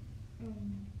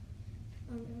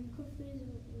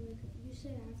confused. You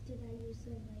said after that you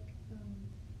said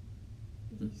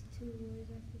these two words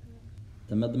I forgot.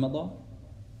 Tamadmada?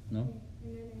 No?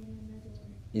 And then another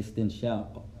word.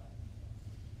 Istinshaq.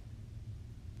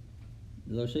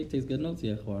 Little Sheikh takes good notes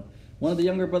here, Khwan. One of the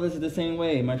younger brothers is the same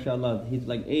way, mashallah. He's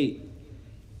like 8.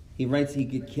 He writes he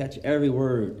could catch every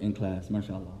word in class,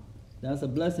 mashallah. That's a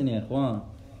blessing, ya ikhwan.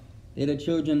 They're the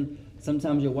children,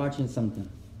 sometimes you're watching something.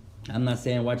 I'm not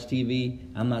saying watch TV,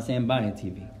 I'm not saying buy a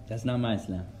TV. That's not my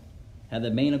Islam. هذا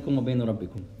بينكم وبين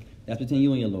ربكم. That's between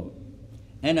you and your Lord.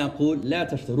 أنا أقول لا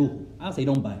تشتروه. I'll say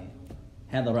don't buy it.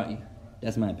 هذا رأيي.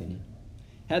 That's my opinion.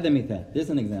 هذا مثال. This is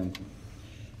an example.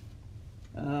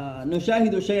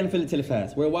 نشاهد شيئا في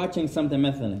التلفاز. We're watching something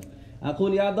مثلا.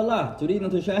 أقول يا عبد الله تريد أن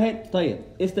تشاهد؟ طيب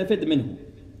استفد منه.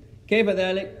 كيف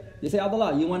ذلك؟ You say,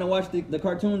 Abdullah, you want to watch the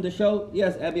cartoon, the show?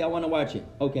 Yes, Abby, I want to watch it.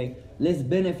 Okay, let's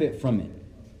benefit from it.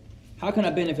 How can I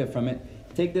benefit from it?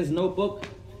 Take this notebook.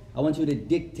 I want you to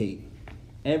dictate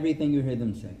everything you hear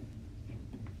them say.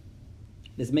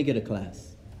 Let's make it a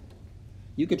class.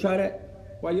 You could try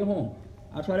that while you're home.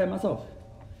 I'll try that myself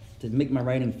to make my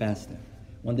writing faster.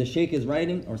 When the sheikh is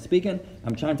writing or speaking,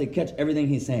 I'm trying to catch everything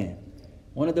he's saying.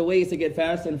 One of the ways to get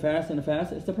faster and faster and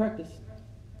faster is to practice.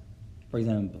 For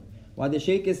example, while the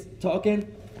sheikh is talking,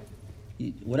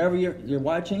 whatever you're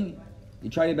watching, you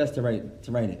try your best to write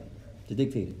it, to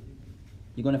dictate it.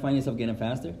 You're going to find yourself getting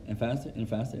faster and faster and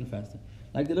faster and faster.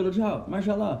 Like the little child,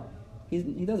 mashallah.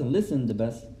 He doesn't listen the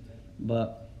best,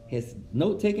 but his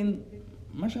note-taking,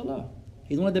 mashallah.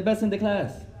 He's one of the best in the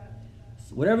class.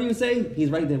 So whatever you say, he's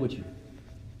right there with you.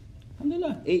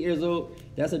 Alhamdulillah. 8 years old,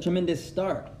 that's a tremendous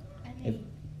start.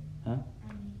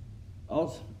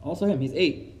 Also him, he's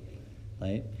 8.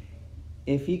 Right?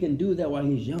 If he can do that while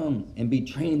he's young and be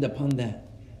trained upon that,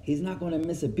 he's not going to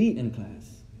miss a beat in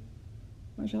class.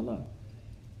 MashaAllah.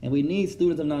 And we need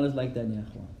students of knowledge like that, ya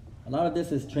ikhwan. A lot of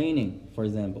this is training, for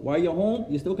example. While you're home,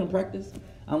 you still can practice.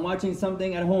 I'm watching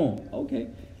something at home. Okay,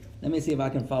 let me see if I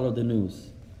can follow the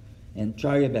news. And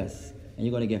try your best. And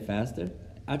you're going to get faster.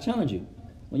 I challenge you.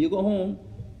 When you go home,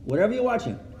 whatever you're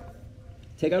watching,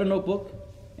 take out a notebook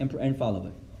and follow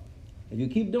it. If you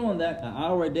keep doing that, an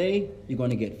hour a day, you're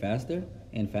going to get faster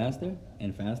and faster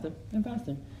and faster and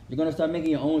faster. You're going to start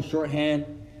making your own shorthand.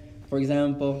 For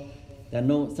example, that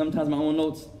note, sometimes my own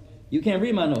notes, you can't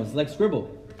read my notes, it's like scribble.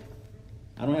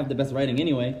 I don't have the best writing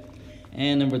anyway.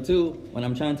 And number 2, when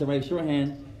I'm trying to write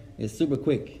shorthand, it's super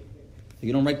quick. So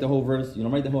you don't write the whole verse, you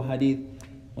don't write the whole hadith.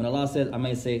 When Allah says, I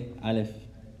may say alif,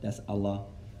 that's Allah.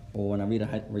 Or when I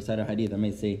recite a hadith, I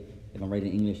may say, if I'm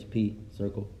writing English, P,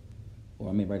 circle. Or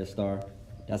I may write a star.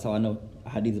 That's how I know a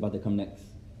hadith is about to come next.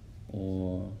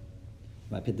 Or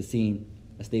if I put the scene,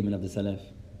 a statement of the Salaf.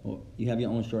 Or you have your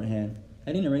own shorthand.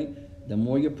 At any rate, the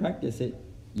more you practice it,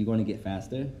 you're going to get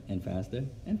faster and faster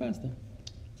and faster.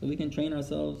 So we can train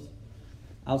ourselves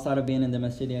outside of being in the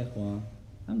masjid, ya ikhwan.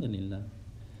 Alhamdulillah.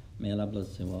 May Allah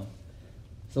bless you all.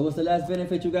 So what's the last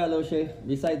benefit you got, little Shaykh?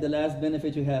 Recite the last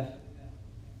benefit you have.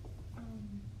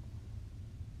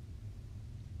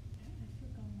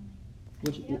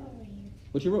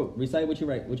 What you wrote? Recite what you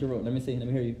write. What you wrote? Let me see. Let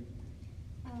me hear you.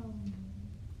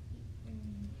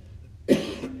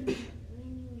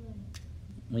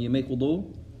 When you make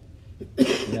wudu,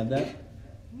 you have that.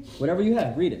 Whatever you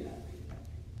have, read it.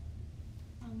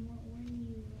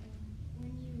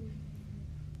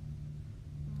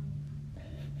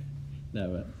 That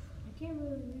right. I can't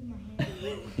really read my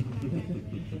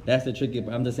hand. That's the tricky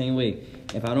part. I'm the same way.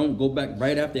 If I don't go back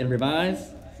right after and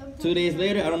revise, 2 days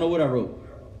later, I don't know what I wrote.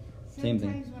 Same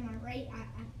thing. Sometimes when I write,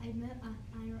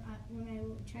 when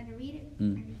I try to read it,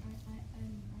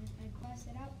 I cross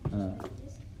it out like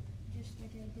this, just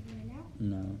like I did right now.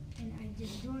 No. And I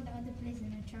just go in the other place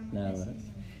and I try my best.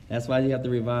 That's why you have to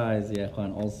revise, ya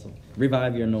ikhwan, also.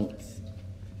 Revive your notes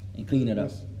and clean it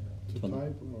up. To type or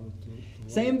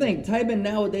to Same thing. Typing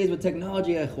nowadays with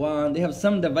technology, ya ikhwan, they have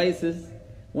some devices.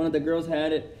 One of the girls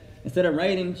had it. Instead of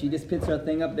writing, she just puts her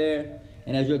thing up there.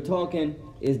 And as you're talking,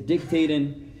 it's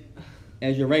dictating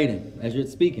as you're writing, as you're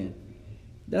speaking.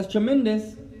 That's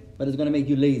tremendous, but it's going to make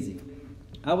you lazy.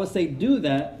 I would say do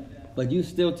that, but you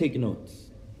still take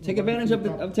notes. Take advantage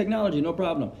of technology, no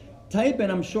problem. Typing,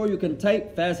 I'm sure you can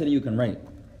type faster than you can write.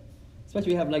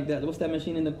 Especially you have like that, what's that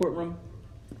machine in the courtroom?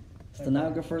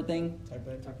 Stenographer thing?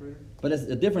 Typewriter? But it's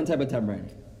a different type of typewriter.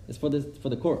 It's for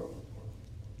the court.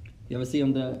 You ever see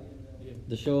on the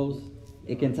shows?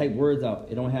 It can type words out.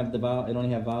 It don't have the vowel. It only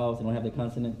have vowels. It don't have the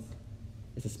consonants.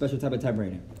 It's a special type of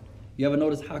typewriter. You ever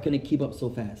notice how can it keep up so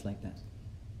fast like that?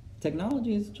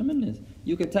 Technology is tremendous.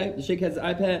 You can type. The Sheikh has an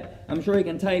iPad. I'm sure he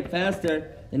can type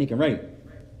faster than he can write.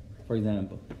 For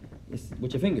example, it's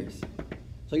with your fingers.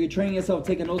 So you train yourself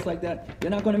taking notes like that.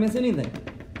 You're not going to miss anything.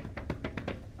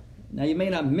 Now you may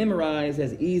not memorize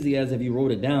as easy as if you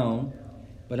wrote it down,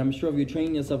 but I'm sure if you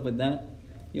train yourself with that,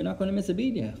 you're not going to miss a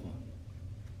beat yet.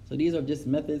 So these are just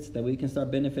methods that we can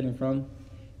start benefiting from.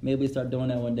 Maybe we start doing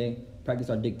that one day. Practice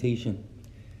our dictation.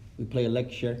 We play a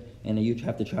lecture, and then you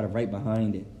have to try to write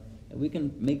behind it. If we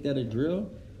can make that a drill,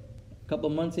 a couple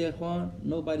months here, Ikhwan,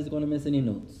 nobody's going to miss any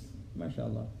notes.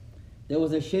 MashaAllah. There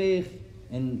was a sheikh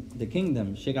in the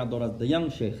kingdom, the young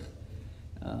sheikh,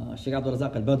 Sheikh Abdul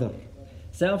Razak al-Badr.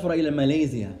 سافر إلى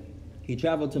Malaysia. He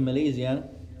traveled to Malaysia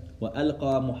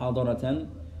وألقى محاضرة,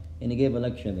 and he gave a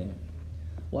lecture there.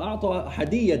 وأعطى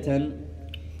هدية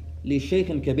لشيخ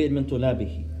كبير من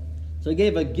طلابه. So he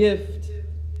gave a gift.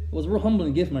 It was a real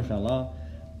humbling gift, mashallah,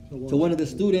 to one of the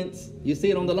students. You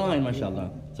see it on the line, mashallah.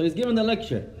 So he's giving the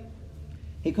lecture.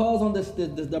 He calls on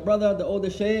the brother, the older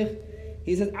sheikh.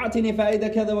 He says, أعطني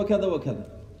فائدة كذا وكذا وكذا.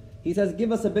 He says,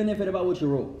 give us a benefit about what you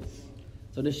wrote.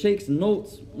 So the sheikh's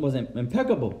notes was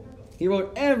impeccable. He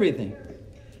wrote everything.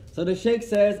 So the sheikh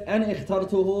says, أنا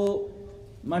اخترته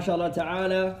ما شاء الله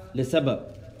تعالى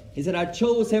لسبب. He said, I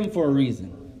chose him for a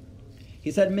reason.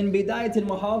 He said, من بداية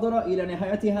المحاضرة إلى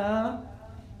نهايتها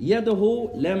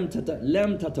يده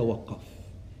لم تتوقف.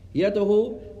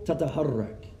 يده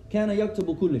تتحرك. كان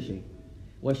يكتب كل شيء.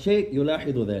 والشيخ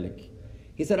يلاحظ ذلك.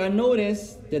 He said, I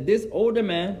noticed that this older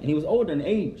man, and he was older in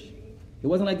age. He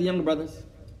wasn't like the younger brothers.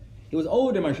 He was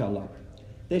older, mashallah.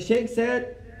 The sheikh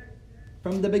said,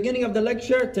 from the beginning of the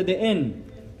lecture to the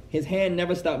end, his hand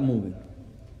never stopped moving.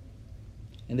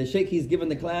 And the sheikh, he's giving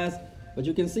the class, but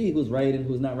you can see who's writing,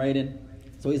 who's not writing.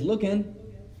 So he's looking,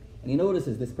 and he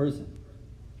notices this person.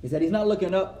 He said, he's not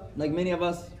looking up like many of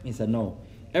us. He said, no.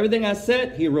 Everything I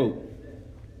said, he wrote.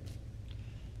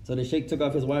 So the sheikh took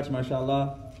off his watch,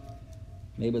 mashallah.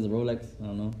 Maybe it was a Rolex, I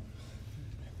don't know.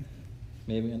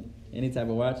 Maybe any type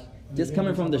of watch. Just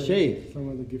coming from the sheikh.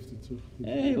 Somebody gifted too.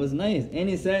 Hey, it was nice. And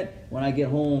he said, when I get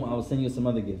home, I'll send you some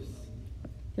other gifts.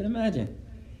 Can you imagine?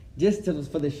 Just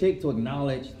for the sheikh to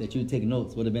acknowledge that you take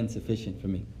notes would have been sufficient for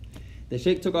me. The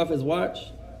sheikh took off his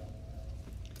watch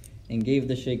and gave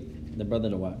the brother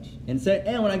the watch. And said,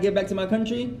 and when I get back to my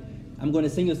country, I'm going to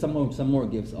send you some more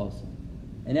gifts also.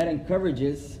 And that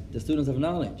encourages the students of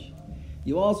knowledge.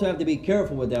 You also have to be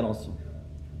careful with that also.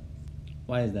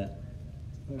 Why is that?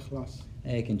 Ikhlas.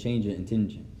 It can change your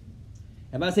intention.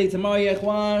 If I say tomorrow, ya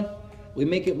ikhwan,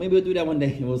 maybe we'll do that one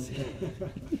day. We'll see.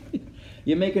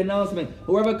 You make an announcement.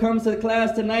 Whoever comes to the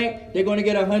class tonight, they're going to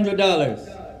get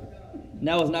 $100.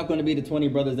 Now it's not going to be the 20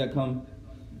 brothers that come,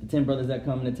 the 10 brothers that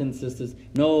come, and the 10 sisters.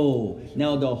 No.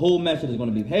 Now the whole message is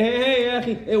going to be, hey, ya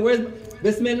akhi, hey, where's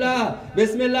Bismillah,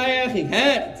 Bismillah, ya akhi,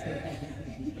 hat.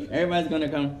 Everybody's going to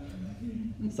come.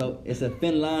 So it's a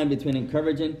thin line between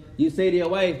encouraging. You say to your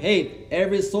wife, hey,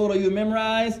 every surah you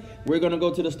memorize, we're going to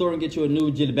go to the store and get you a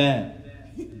new jilbab.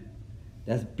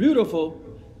 That's beautiful,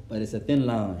 but it's a thin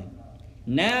line.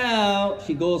 Now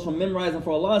she goes from memorizing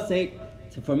for Allah's sake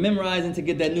to memorizing to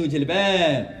get that new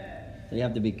jilbab. So you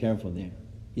have to be careful there.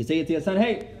 You say to your son,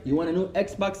 hey, you want a new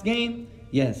Xbox game?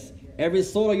 Yes. Every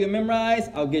surah you memorize,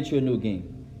 I'll get you a new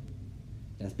game.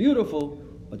 That's beautiful,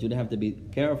 but you have to be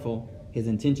careful. His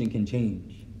intention can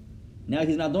change. Now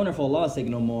he's not doing it for Allah's sake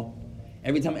no more.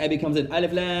 Every time Abby comes in,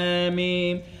 Alif Lam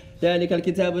Mim, ذَلِكَ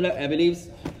الْكِتَابُ لَا, Abby leaves.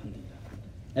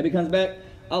 Abby comes back,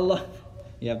 Allah.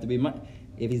 You have to be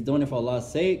if he's doing it for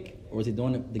Allah's sake, or is he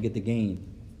doing it to get the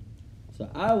gain? So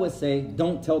I would say,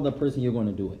 don't tell the person you're going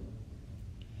to do it.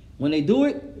 When they do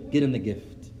it, get them the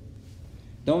gift.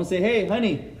 Don't say, hey,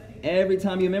 honey, every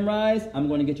time you memorize, I'm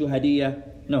going to get you a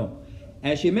hadiyah. No.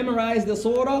 As she memorized the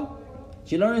surah,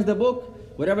 she learns the book,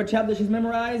 whatever chapter she's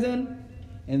memorizing,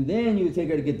 and then you take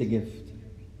her to get the gift.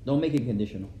 Don't make it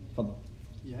conditional. Fadal.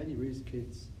 Yeah, how do you raise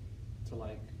kids to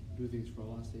do things for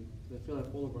Allah's sake? I feel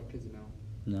like all of our kids now,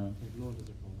 No. no one does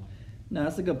it for Allah. No,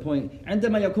 that's a good point.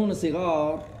 عندما يكون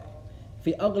صغار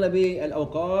في أغلب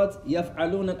الأوقات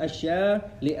يفعلون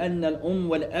الأشياء لأن الأم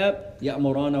والأب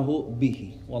يأمرانه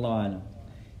به. والله أعلم.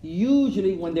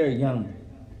 Usually when they're young,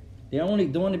 they're only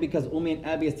doing it because Ummi and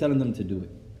Abi is telling them to do it.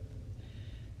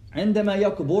 عندما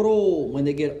يكبروا, when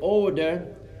they get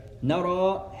older,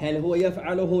 نرى هل هو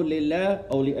يفعله لله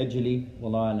أو لأجلي.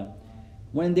 والله أعلم.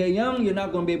 When they're young, you're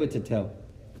not going to be able to tell.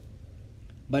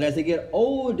 But as they get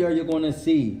older, you're going to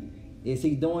see, is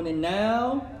he doing it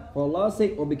now for Allah's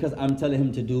sake or because I'm telling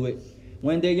him to do it?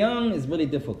 When they're young, it's really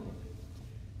difficult.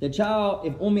 The child,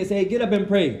 if Ummi say, hey, get up and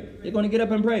pray, they're going to get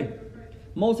up and pray.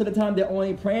 Most of the time, they're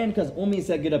only praying because Ummi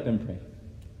said, get up and pray.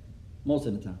 Most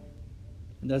of the time.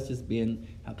 And that's just being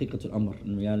haqiqatul amr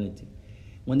in reality.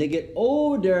 When they get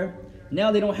older,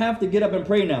 now they don't have to get up and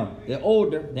pray now. They're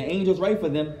older. The angels write for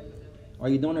them. Are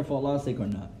you doing it for Allah's sake or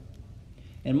not?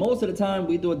 And most of the time,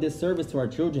 we do a disservice to our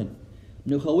children.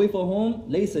 نخوفهم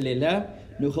ليس لله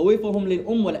نخوفهم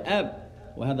للأم والأب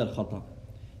وهذا الخطأ.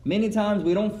 Many times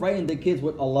we don't frighten the kids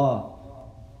with Allah.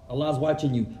 Allah's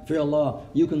watching you. Fear Allah.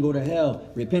 You can go to hell.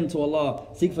 Repent to Allah.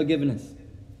 Seek forgiveness.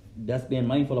 That's being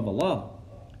mindful of Allah.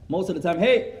 Most of the time,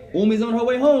 hey, Ummi's on her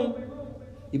way home.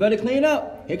 You better clean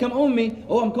up. Here come Ummi.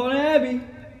 Oh, I'm calling Abby.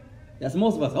 That's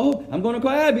most of us. Oh, I'm going to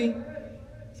call Abby.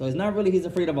 So it's not really he's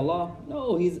afraid of Allah.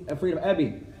 No, he's afraid of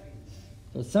Abby.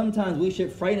 So sometimes we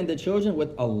should frighten the children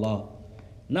with Allah.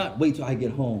 Not wait till I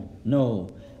get home. No.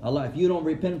 Allah, if you don't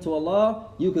repent to Allah,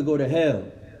 you could go to hell.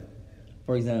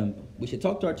 For example, we should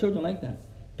talk to our children like that.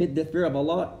 Put the fear of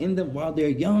Allah in them while they're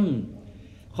young.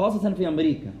 خاصة في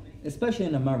أمريكا, especially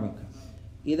in America.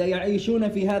 إذا يعيشون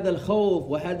في هذا الخوف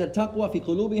وهذا التقوى في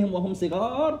قلوبهم وهم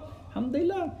صغار الحمد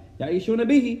لله يعيشون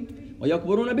به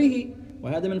ويكبرون به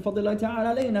وهذا من فضل الله تعالى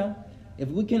علينا. If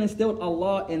we can instill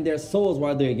Allah in their souls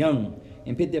while they're young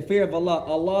and put the fear of Allah,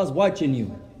 Allah's watching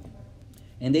you,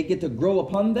 and they get to grow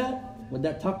upon that with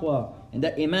that taqwa and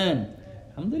that iman,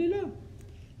 alhamdulillah.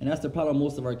 And that's the problem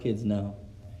most of our kids now.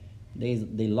 They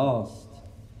lost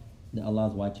that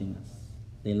Allah's watching us.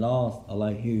 They lost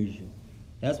Allah hears you.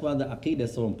 That's why the aqeedah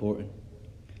is so important.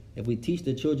 If we teach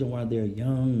the children while they're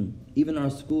young, even our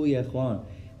school, ya ikhwan,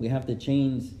 we have to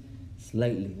change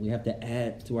slightly. We have to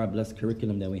add to our blessed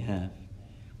curriculum that we have.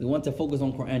 We want to focus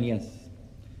on Quran, yes,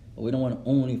 but we don't want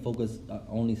to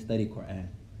only study Quran.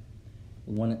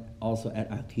 We want to also add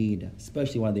aqeedah,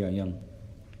 especially while they are young.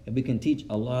 If we can teach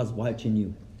Allah's watching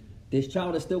you. This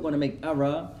child is still going to make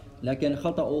error, لكن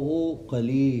خطأه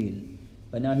قليل.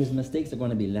 But now his mistakes are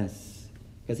going to be less.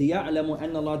 Because he يعلم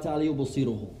أن الله تعالى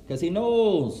يبصره. Because he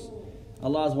knows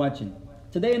Allah is watching.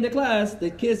 Today in the class, the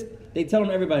kids, they tell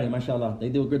everybody, mashallah, they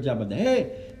do a good job of that.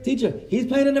 Hey, teacher, he's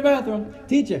playing in the bathroom.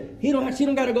 Teacher, she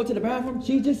don't got to go to the bathroom.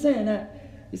 She's just saying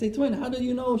that. You say, twin, how do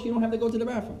you know she don't have to go to the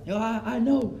bathroom? Yo, I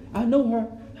know her.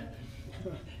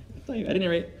 I tell you, at any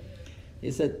rate,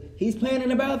 he said, he's playing in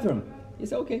the bathroom. He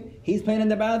said, okay, he's playing in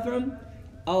the bathroom.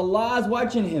 Allah's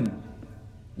watching him.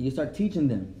 You start teaching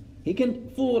them. He can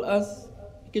fool us.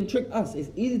 He can trick us. It's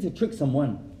easy to trick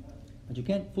someone, but you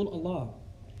can't fool Allah.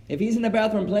 If he's in the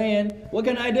bathroom playing, what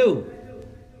can I do?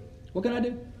 What can I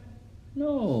do?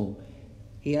 No.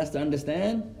 He has to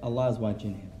understand Allah is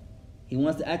watching him. He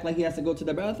wants to act like he has to go to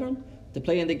the bathroom, to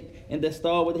play in the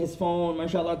stall with his phone,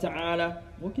 mashallah ta'ala.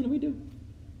 What can we do?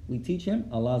 We teach him,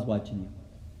 Allah is watching you.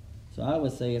 So I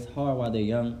would say it's hard while they're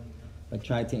young, but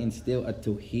try to instill a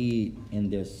tawheed in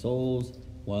their souls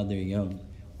while they're young.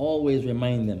 Always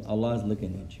remind them, Allah is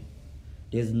looking at you.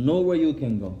 There's nowhere you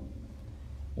can go.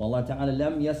 Wallah ta'ala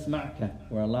lam yasma'ka,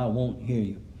 where Allah won't hear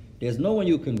you. There's nowhere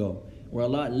you can go where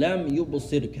Allah lam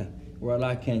yubsirka, where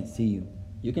Allah can't see you.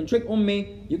 You can trick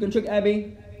Ummi, you can trick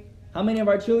Abby. How many of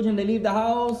our children, they leave the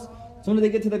house, as soon as they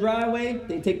get to the driveway,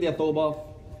 they take their thobe off,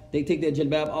 they take their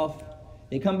jilbab off.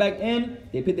 They come back in,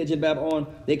 they put their jilbab on,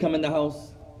 they come in the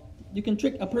house. You can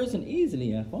trick a person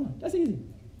easily, ya ikhwan. That's easy.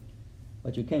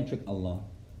 But you can't trick Allah.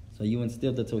 So you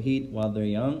instill the tawheed while they're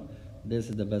young. This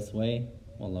is the best way.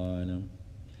 Wallahu alam.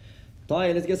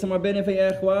 طيب, let's get some more benefit,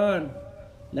 ya ikhwan.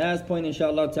 Last point,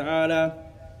 inshallah ta'ala.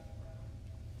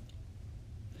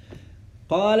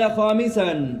 قال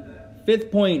خامسا,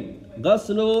 fifth point.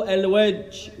 غسل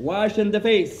الوجه, washing the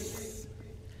face.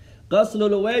 غسل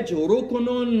الوجه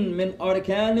ركن من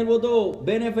أركان الوضوء.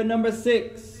 Benefit number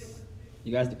 6.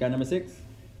 You guys got number 6?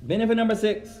 Benefit number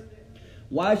 6.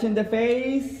 Washing the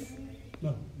face.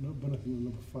 No, benefit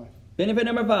number 5. Benefit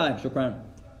number 5. شكرا.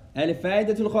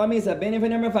 الفائدة الخامسة. Benefit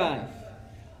number 5.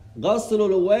 غسل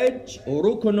الوجه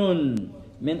ركن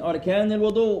من أركان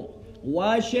الوضوء.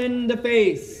 Washing the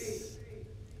face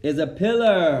is a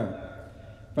pillar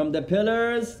from the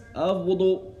pillars of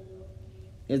wudu.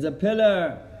 Is a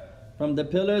pillar from the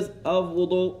pillars of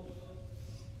wudu.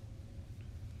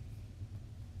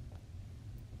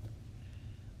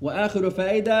 وآخر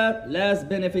فائدة, last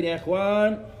benefit يا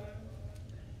إخوان,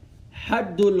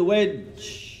 حد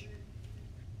الوجه.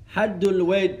 حد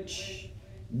الوجه,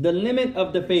 the limit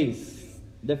of the face.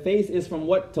 The face is from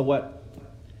what to what?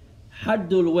 حد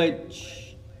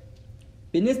الوجه.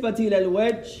 بالنسبة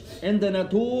للوجه عندنا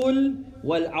طول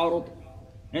والعرض.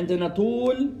 عندنا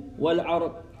طول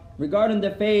والعرض. Regarding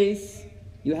the face,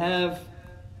 you have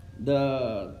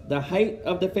the height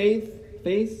of the face,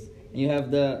 and you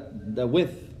have the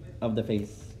width of the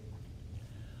face.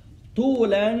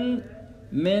 طولا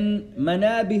من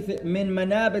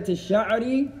منابت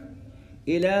الشعر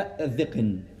إلى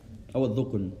الذقن أو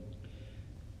الذقن.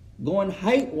 Going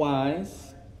height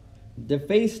wise, the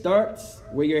face starts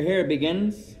where your hair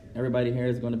begins. Everybody's hair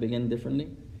is going to begin differently.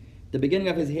 The beginning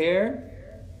of his hair,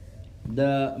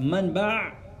 the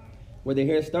manba', where the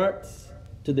hair starts,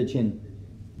 to the chin.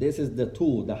 This is the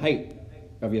tool, the height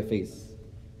of your face.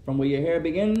 From where your hair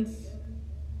begins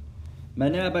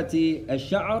منابة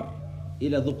الشعر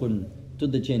إلى ذقن, to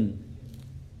the chin.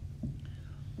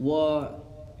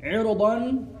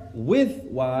 وعرضا,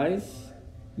 widthwise,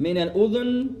 من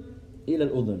الأذن إلى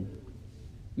الأذن.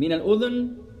 من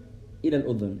الأذن إلى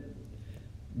الأذن.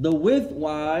 The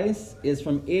widthwise is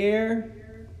from ear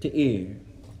to ear.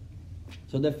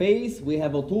 So the face, we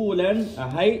have a طولا, a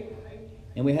height,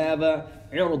 and we have a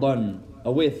عرضا,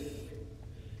 a width.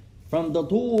 From the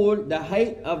طول, the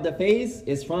height of the face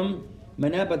is from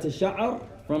منابة الشعر,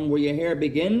 from where your hair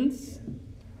begins,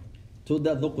 to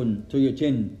the ذقن, to your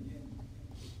chin.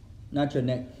 Not your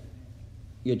neck,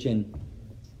 your chin.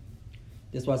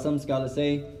 That's why some scholars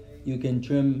say you can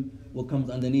trim what comes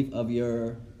underneath of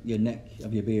your neck,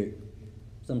 of your beard.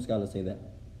 Some scholars say that.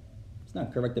 It's not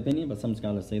a correct opinion, but some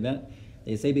scholars say that.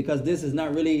 They say because this is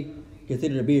not really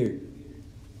considered a beard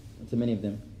to many of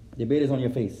them. The beard is on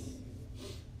your face.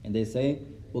 And they say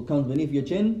what comes beneath your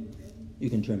chin, you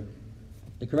can trim.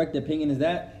 The correct opinion is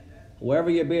that wherever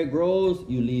your beard grows,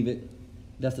 you leave it.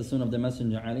 That's the sunnah of the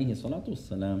Messenger alayhi salatu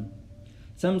wassalam.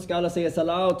 Some scholars say it's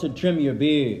allowed to trim your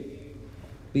beard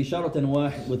بشرط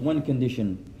واحد, with one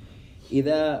condition.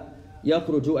 إذا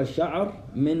يخرج الشعر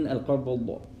من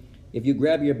القبض. If you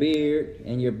grab your beard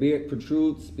and your beard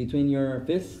protrudes between your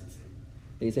fists,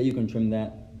 they say you can trim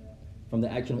that, from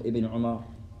the action of Ibn Umar.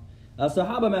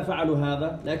 الصحابة ما فعلوا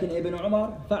هذا, لكن Ibn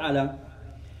Umar فعل.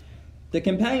 The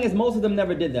companions, most of them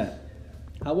never did that.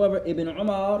 However, Ibn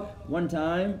Umar, one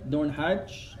time during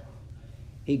Hajj,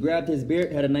 he grabbed his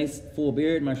beard, had a nice full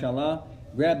beard, mashallah,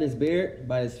 grabbed his beard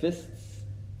by his fists,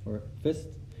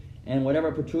 and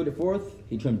whatever protruded forth,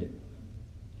 he trimmed it.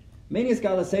 Many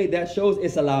scholars say that shows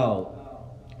it's allowed.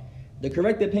 The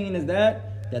correct opinion is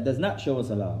that does not show it's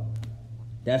allowed.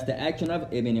 That's the action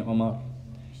of Ibn Umar.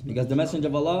 Because the Messenger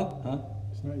of Allah,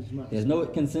 It's not ijma'. there's no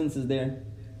consensus there,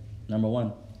 number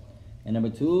one. And number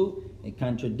two, it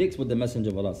contradicts what the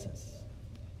Messenger of Allah says.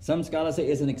 Some scholars say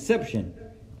it's an exception,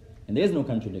 and there's no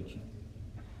contradiction.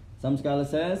 Some scholars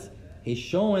says he's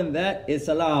showing that it's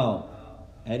allowed.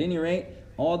 At any rate,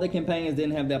 all the companions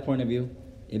didn't have that point of view.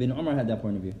 Ibn Umar had that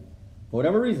point of view, for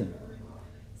whatever reason.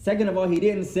 Second of all, he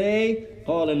didn't say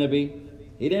قال النبي.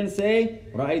 He didn't say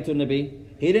رأيت النبي.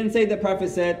 He didn't say the Prophet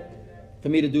said for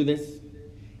me to do this.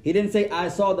 He didn't say I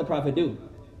saw the Prophet do.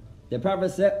 The Prophet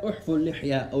said أحفُ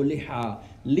اللحية أو لحى,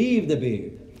 leave the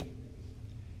beard.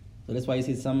 So that's why you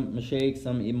see some mashayikh,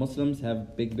 some Muslims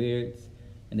have big beards,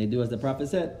 and they do as the Prophet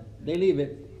said, they leave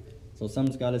it. So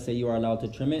some scholars say you are allowed to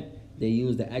trim it. They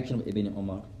use the action of Ibn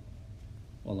Umar.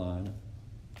 Wallahu a'lam.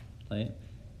 Right?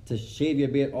 To shave your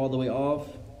beard all the way off,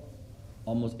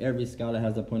 almost every scholar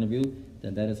has a point of view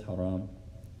that is haram.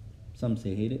 Some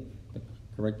say hate it. The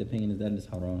correct opinion is that is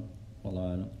haram.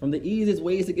 Wallahu a'lam. From the easiest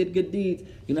ways to get good deeds,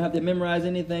 you don't have to memorize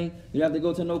anything. You don't have to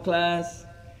go to no class.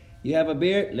 You have a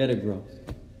beard, let it grow.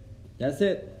 That's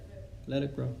it. Let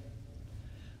it grow.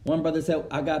 One brother said,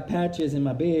 I got patches in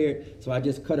my beard, so I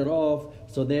just cut it off,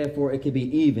 so therefore it could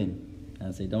be even. I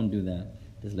say, don't do that.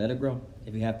 Just let it grow.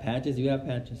 If you have patches, you have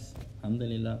patches.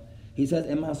 Alhamdulillah. He says,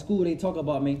 in my school, they talk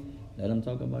about me. Let them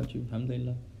talk about you.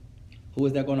 Alhamdulillah. Who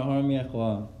is that going to harm me?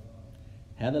 Akhwa?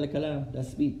 Hada al-kalam. That's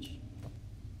speech.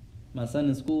 My son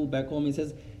in school back home, he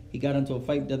says, he got into a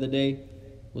fight the other day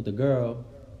with a girl.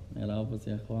 And I was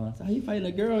say, Akhwa, how you fighting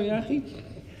a girl, Yahi?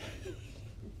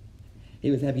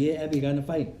 He was happy, yeah, happy, he got in a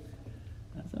fight.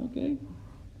 I said, okay.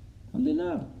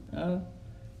 Alhamdulillah.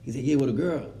 He said, yeah, with a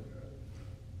girl.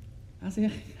 I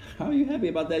said, how are you happy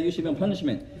about that? You should be on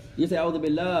punishment. You say, A'udhu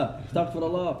Billah,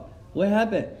 astaghfirullah. What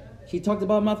happened? She talked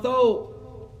about my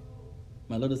throat.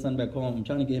 My little son back home, I'm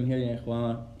trying to get him here, ya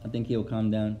ikhwan. I think he'll calm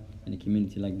down in a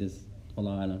community like this.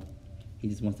 Allah alam. He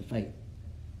just wants to fight.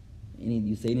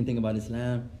 You say anything about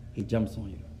Islam, he jumps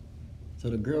on you. So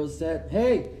the girl said,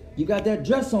 hey, you got that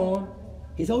dress on.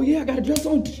 He said, oh yeah, I got a dress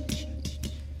on.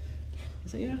 I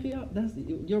said, yeah,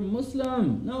 you're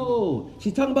Muslim. No,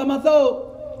 she's talking about my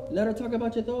throat. Let her talk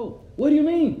about your throat. What do you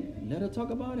mean? Let her talk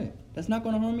about it. That's not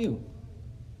going to harm you.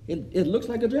 It looks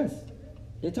like a dress.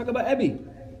 They talk about Ebi.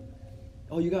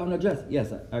 Oh, you got on a dress?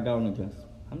 Yes, I got on a dress.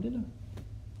 Alhamdulillah.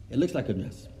 It looks like a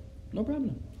dress. No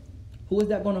problem. Who is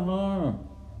that going to harm?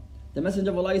 The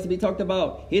Messenger of Allah used to be talked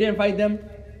about. He didn't fight them.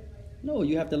 No,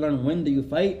 you have to learn when do you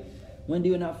fight, when do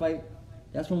you not fight.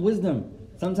 That's from wisdom.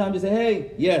 Sometimes you say,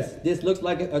 hey, yes, this looks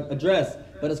like a dress,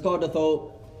 but it's called the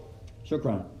thawb.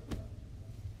 Shukran.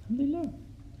 Alhamdulillah.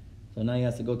 So now he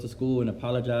has to go to school and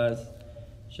apologize,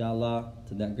 inshallah,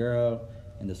 to that girl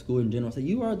and the school in general. Say,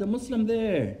 you are the Muslim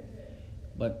there.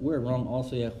 But we're wrong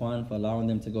also, ya ikhwan, for allowing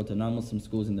them to go to non-Muslim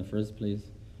schools in the first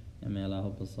place. And may Allah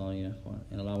help us all, ya ikhwan,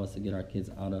 and allow us to get our kids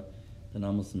out of the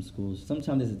non-Muslim schools.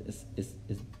 Sometimes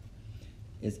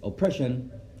is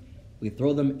oppression, we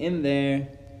throw them in there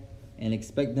and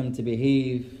expect them to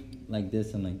behave like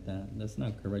this and like that. That's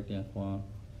not correct, ya ikhwan.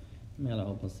 May Allah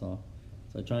help us all.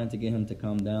 So trying to get him to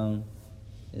calm down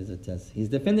is a test. He's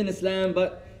defending Islam,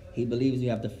 but he believes you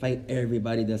have to fight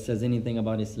everybody that says anything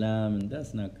about Islam, and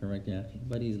that's not correct, ya akhi.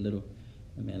 But he's little.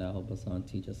 May Allah help us all and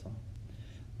teach us all.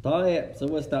 طيب, so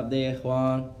we'll stop there,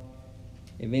 ikhwan.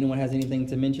 If anyone has anything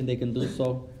to mention, they can do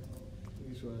so.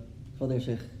 Father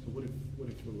Sheikh. So what if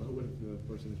the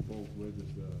person is bald? Where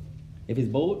does the If he's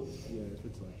bold, yeah? If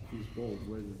it's like if he's bald,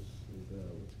 where does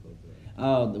what's it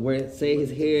called where it say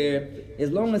his hair,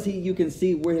 as long as you can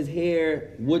see where his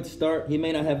hair would start. He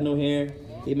may not have no hair,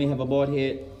 he may have a bald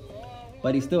head,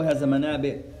 but he still has a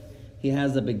manabit. He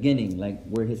has a beginning, like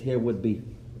where his hair would be.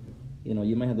 You know,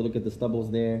 you might have to look at the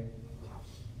stubbles there.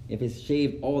 If it's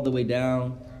shaved all the way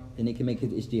down, then he can make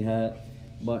his ijtihad.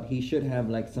 But he should have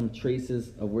like some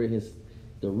traces of where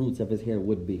the roots of his hair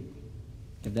would be.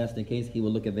 If that's the case, he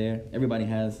will look at there. Everybody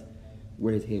has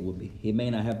where his hair would be. He may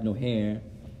not have no hair.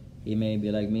 He may be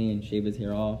like me and shave his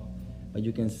hair off. But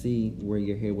you can see where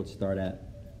your hair would start at.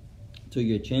 To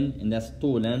your chin, and that's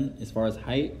tulan as far as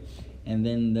height. And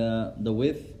then the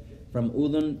width from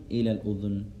udhun ila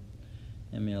al-udhun.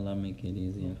 And may Allah make it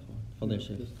easy. Father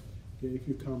Sheikh. Yeah, if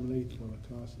you come late for the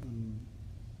class, and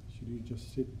should you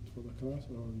just sit for the class,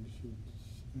 or you should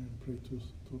pray two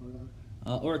rak'ah?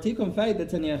 أعطيكم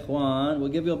فائدة يا إخوان. We'll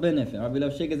give you a benefit. Our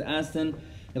beloved Sheikh is asking,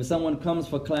 if someone comes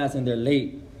for class and they're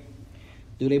late,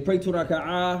 do they pray 2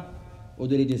 raka'ah or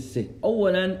do they just sit?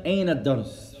 أولا أين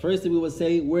الدرس? First we will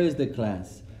say, where is the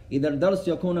class? إذا الدرس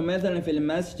يكون مثلا في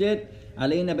المسجد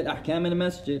علينا بالأحكام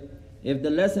المسجد. If the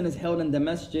lesson is held in the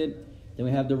masjid, then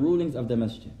we have the rulings of the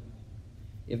masjid.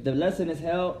 If the lesson is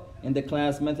held in the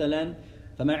class مثلا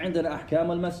فما عندنا أحكام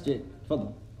المسجد.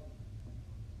 تفضل.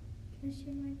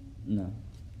 Question mark? No.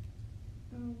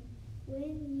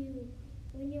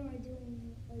 When you are doing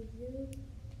a zoo,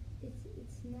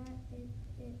 it's not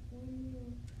when you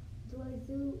do a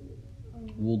zoo.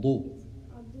 wudu.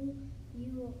 Adu,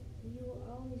 you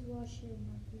always wash your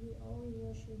mouth. You always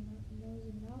wash your nose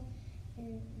and mouth.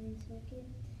 And second,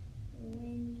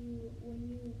 when you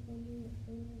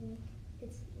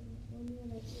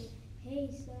like say, hey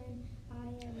son, I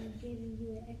am giving you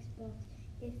an Xbox.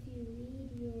 If you read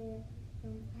your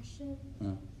Ashab,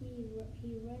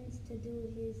 he runs to do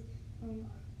his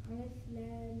Alif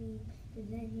Lam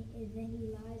Mim, then he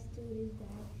lies to his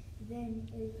dad. Then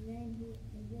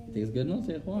Takes good notes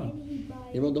here, then he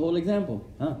buys. They wrote the whole example,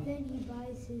 huh? Then he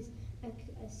buys his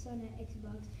son an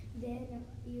Xbox. Then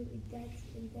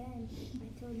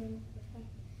I told him,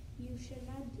 you should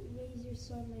not raise your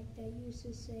son like that. You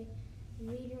should say,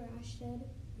 read your Ashad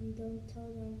and don't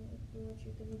tell them what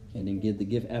you're gonna give. And then give the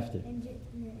gift after.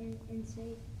 And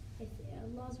say, if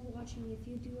Allah's watching, if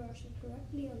you do your Ashad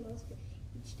correctly,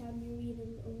 each time you read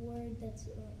a word that's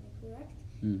correct,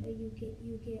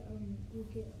 you get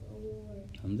a reward.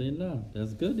 Alhamdulillah,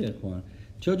 that's good, ya ikhwan.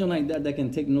 Children like that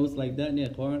can take notes like that, ya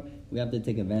ikhwan, we have to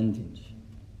take advantage.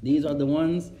 These are the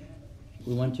ones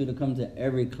we want you to come to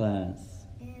every class.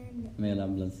 And May Allah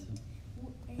bless you.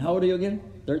 How old are you again?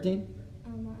 13?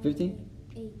 15?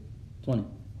 8. 20?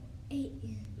 8.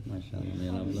 MashaAllah, may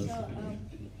Allah bless So,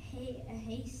 you.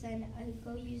 hey son,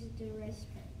 go use the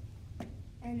restroom.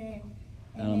 And then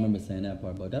I don't remember saying that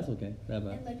part, but that's okay.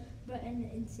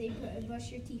 And say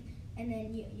brush your teeth, and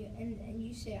then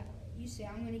you say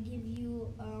I'm gonna give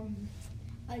you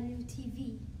a new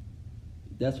TV.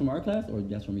 That's from our class or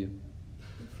that's from you?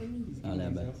 For me. Allah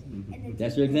Akbar. And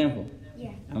That's your example.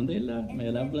 Yeah. Alhamdulillah, may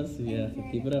Allah bless you.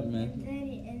 Yeah, keep it up, man.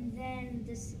 And then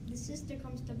the sister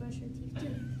comes to brush her teeth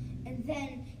too, and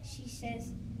then she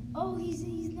says, "Oh, he's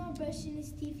not brushing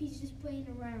his teeth. He's just playing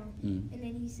around." And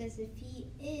then he says, "If he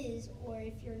is, or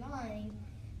if you're lying,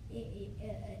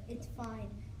 it's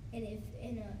fine. And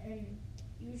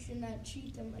you should not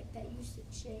treat them like that. You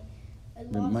should say."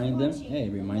 Remind them, hey,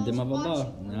 remind them of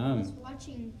Allah. Allah's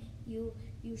watching you.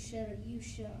 You should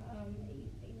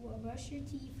brush your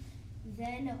teeth,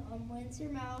 then rinse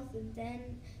your mouth, and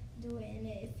then do it.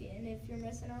 And if you're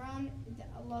messing around,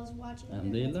 Allah's watching.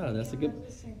 Alhamdulillah, that's a good.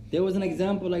 There was an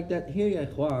example like that here, ya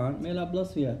ikhwan. May Allah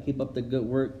bless you. Keep up the good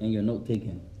work and your note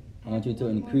taking. I want you to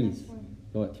increase.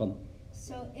 Go ahead, follow.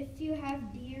 So if you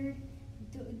have beard,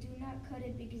 do not cut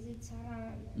it because it's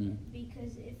haram.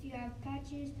 Because if you have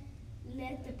patches,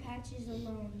 let the patches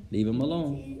alone. Leave them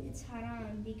alone. It's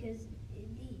haram because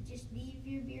just leave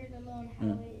your beard alone how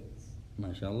it is.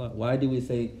 MashaAllah. Why do we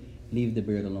say leave the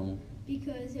beard alone?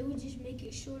 Because it will just make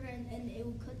it shorter and it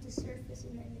will cut the surface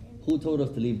and then Who told us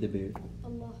to leave the beard?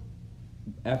 Allah.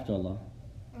 After Allah.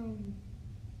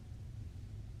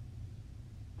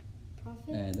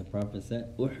 Prophet? And the Prophet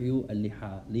said, "Uhyu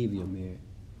al-liha," leave your beard.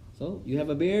 So you have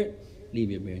a beard,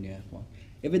 leave your beard. Yeah.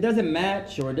 If it doesn't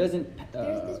match or doesn't,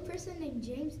 There's this person named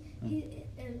James.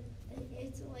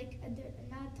 It's like they're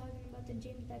not talking about the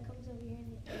James that comes over here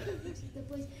and fixes the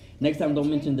place. Next time, don't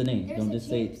James- mention the name. There's Don't a just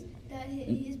say. James that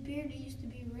his beard used to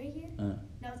be right here.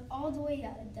 Now it's all the way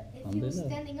out. If he was Alhamdulillah.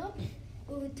 standing up,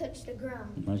 it would touch the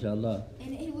ground. MashaAllah.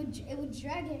 And it would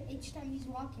drag it each time he's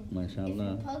walking.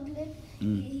 MashaAllah. If he pugged it,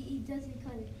 Mm. he doesn't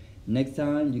cut it. Next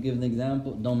time you give an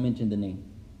example, don't mention the name.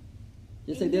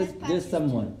 Just say And he there's has patches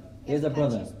someone. too. He has There's a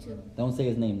brother. patches too. Don't say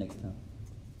his name next time.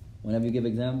 Whenever you give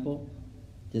example,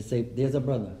 just say there's a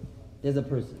brother. There's a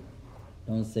person.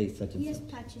 Don't say such and He has such.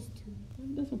 patches too.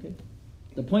 That's okay.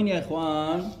 The point, ya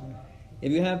ikhwan,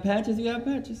 if you have patches, you have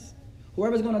patches.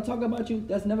 Whoever's going to talk about you,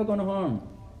 that's never going to harm.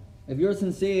 If you're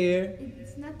sincere,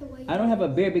 It's not the way. I don't have a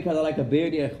beard because I like a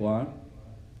beard, ya ikhwan.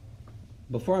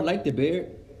 Before I liked the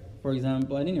beard, for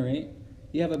example, at any rate,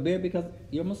 you have a beard because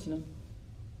you're Muslim.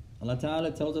 Allah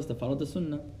Ta'ala tells us to follow the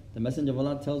Sunnah. The Messenger of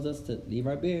Allah tells us to leave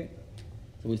our beard.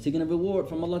 So we're seeking a reward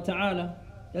from Allah Ta'ala.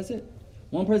 That's it.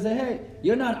 One person said, hey,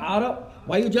 you're not Arab.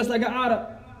 Why you just like an Arab?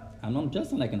 I'm not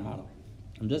dressing like an Arab.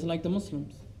 I'm dressing like the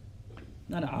Muslims.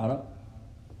 Not an Arab.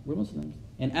 We're Muslims.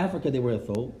 In Africa, they wear a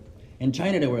thobe. In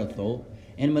China, they wear a thobe.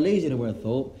 In Malaysia, they wear a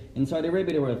thobe. In Saudi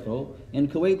Arabia, they wear a thobe. In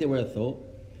Kuwait, they wear a thobe.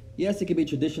 Yes, it can be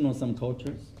traditional in some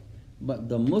cultures. But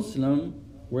the Muslim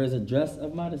wears a dress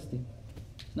of modesty.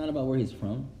 It's not about where he's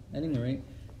from, at any rate.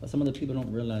 But some of the people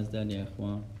don't realize that, ya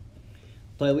ikhwan.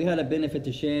 So we had a benefit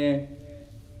to share,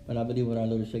 but I believe what our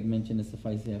little sheikh mentioned is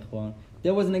suffice, ya ikhwan.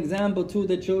 There was an example too,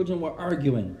 the children were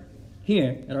arguing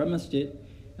here at our masjid.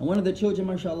 And one of the children,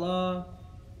 mashallah,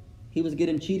 he was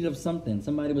getting cheated of something.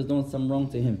 Somebody was doing something wrong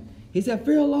to him. He said,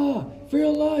 fear Allah,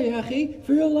 ya akhi,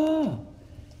 fear Allah.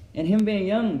 And him being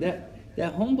young,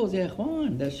 that humbles, ya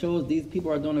ikhwan. That shows these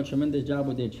people are doing a tremendous job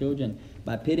with their children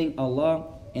by pitting Allah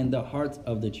in the hearts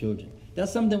of the children.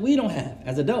 That's something we don't have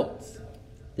as adults.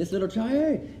 This little child,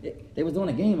 hey, they was doing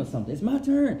a game or something. It's my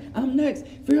turn. I'm next.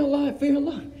 Fear Allah, fear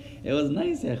Allah. It was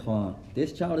nice, ya ikhwan.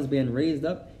 This child is being raised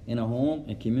up in a home,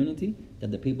 a community that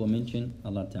the people mention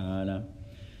Allah Ta'ala.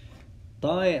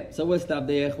 طيب. So we'll stop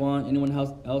there, ya ikhwan. Anyone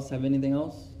else have anything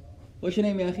else? What's your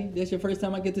name, ya akhi? This is your first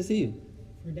time I get to see you.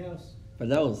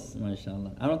 Firdaus,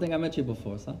 mashallah. I don't think I met you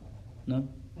before, son. No?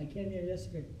 I came here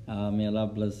yesterday. May Allah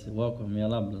bless you. Welcome. May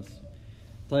Allah bless you.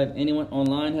 طيب. Anyone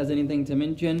online has anything to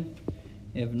mention?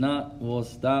 If not, we'll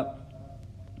stop.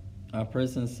 A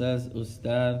person says,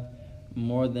 Ustad,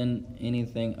 more than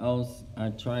anything else,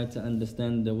 I try to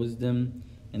understand the wisdom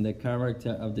and the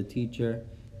character of the teacher.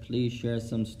 Please share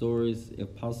some stories,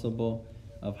 if possible,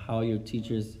 of how your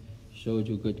teachers showed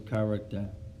you good character.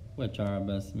 We'll try our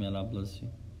best. May Allah bless you.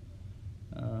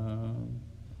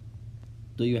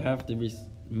 Do you have to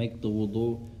make the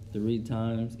wudu 3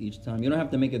 times each time? You don't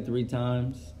have to make it 3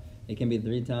 times. It can be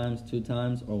 3 times, 2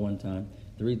 times, or 1 time.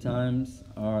 3 times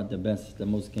are the best, the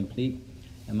most complete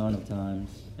amount of times.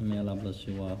 And may Allah bless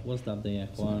you all. We'll stop there,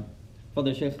 Ikhwan.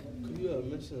 Father Sheikh. Could you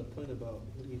mention a point about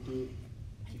what do you do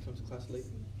if you come to class late?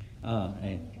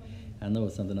 Hey. I know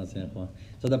it's something else here, Ikhwan.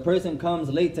 So the person comes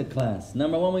late to class.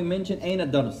 Number 1, we mentioned أين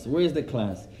الدرس. Where is the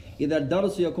class? إذا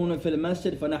الدرس يكون في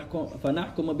المسجد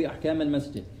فنحكم بأحكام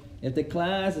المسجد. If the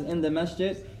class is in the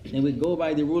masjid, then we go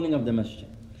by the ruling of the masjid.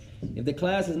 If the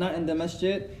class is not in the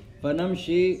masjid,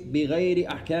 فنمشي بغير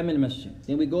أحكام المسجد.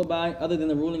 Then we go by other than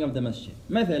the ruling of the masjid.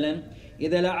 مثلا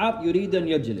إذا العبد يريد أن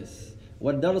يجلس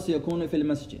والدرس يكون في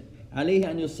المسجد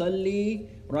عليه أن يصلي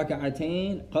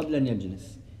ركعتين قبل أن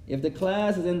يجلس. If the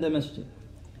class is in the masjid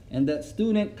and the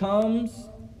student comes,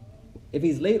 if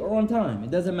he's late or on time, it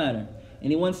doesn't matter,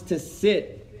 and he wants to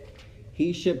sit,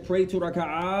 he should pray 2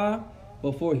 raka'ah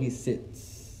before he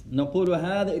sits. نقول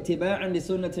هذا اتباعا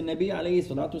لسنة النبي عليه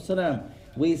الصلاة والسلام.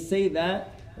 We say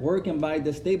that working by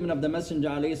the statement of the Messenger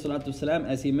عليه الصلاة والسلام,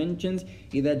 as he mentions,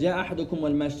 إذا جاء أحدكم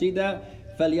المسجد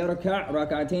فليركع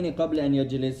ركعتين قبل أن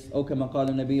يجلس أو كما قال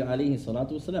النبي عليه الصلاة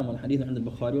والسلام. والحديث عند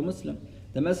البخاري ومسلم.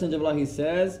 The Messenger of Allah, he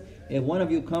says, if one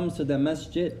of you comes to the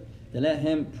masjid, then let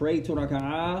him pray 2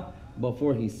 raka'ah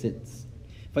before he sits.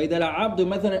 فإذا العبد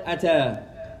مثلا أتى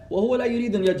وهو لا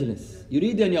يريد أن يجلس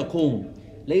يريد أن يقوم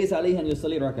ليس عليه أن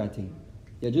يصلي ركعتين.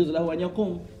 يجوز له أن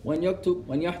يقوم وأن يكتب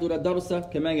وأن يحضر الدرس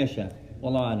كما يشاء.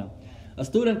 والله أعلم. A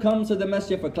student comes to the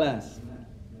masjid for class,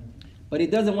 but he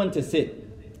doesn't want to sit.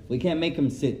 We can't make him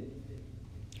sit.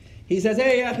 He says,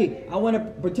 hey, Akhi, I want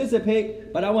to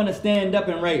participate, but I want to stand up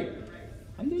and write.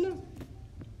 Alhamdulillah.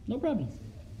 No problem.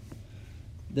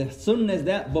 The sunnah is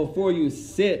that before you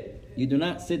sit, you do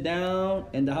not sit down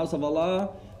in the house of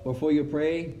Allah before you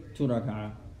pray 2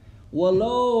 raka'ah.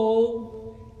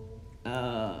 Walau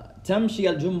تمشي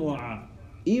الجمعة,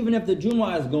 even if the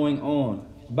Jumu'ah is going on.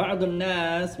 بعض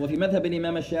الناس وفي مذهب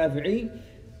الإمام الشافعي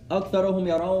أكثرهم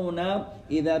يرون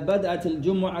إذا بدأت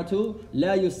الجمعة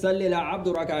لا يصلي العبد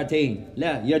ركعتين,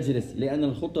 لا يجلس لأن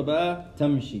الخطبة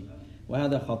تمشي,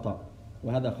 وهذا خطأ.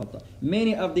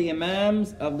 Many of the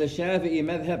Imams of the Shafi'i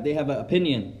madhab, they have an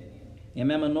opinion.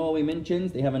 Imam al-Nawawi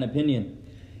mentions they have an opinion.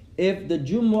 If the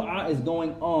Jumu'ah is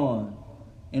going on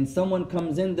and someone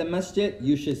comes in the masjid,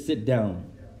 you should sit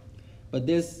down. But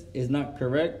this is not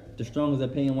correct. The strongest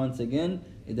opinion, once again,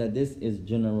 is that this is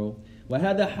general.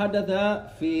 وهذا حدث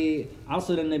في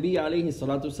عصر النبي عليه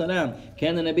الصلاة والسلام.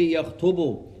 كان النبي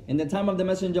يخطب. In the time of the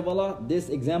Messenger of Allah, this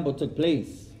example took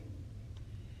place.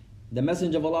 The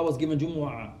Messenger of Allah was given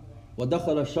Jumu'ah.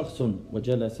 وَدَخَلَ شَخْصٌ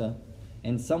وَجَلَسَ,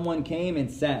 and someone came and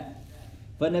sat.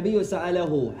 فالنبي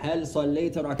سأله هل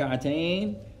صليت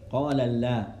ركعتين؟ قال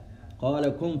لا.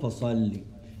 قال كن فصلي.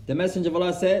 The Messenger of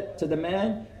Allah said to the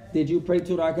man, did you pray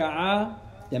 2 raka'ah?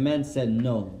 The man said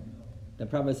no. The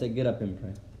Prophet said, get up and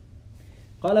pray.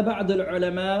 قال بعض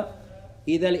العلماء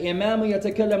إذا الإمام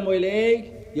يتكلم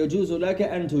إليك يجوز لك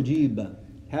أن تجيب.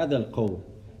 هذا القول.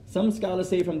 Some scholars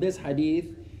say from this hadith,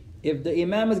 if the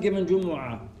Imam is given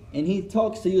Jumu'ah and he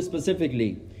talks to you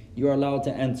specifically, you are allowed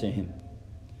to answer him.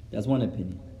 That's one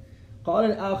opinion.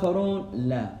 قال الآخرون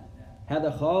لا.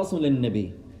 هذا خاص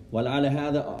للنبي. ولعل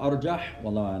هذا أرجح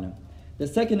والله أعلم. The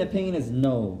second opinion is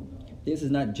no. This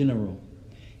is not general.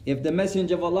 If the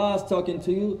Messenger of Allah is talking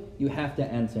to you, you have to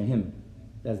answer him.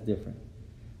 That's different.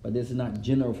 But this is not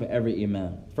general for every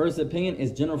Imam. First opinion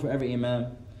is general for every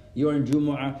Imam. You're in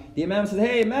Jumu'ah. The Imam says,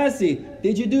 hey, Masi,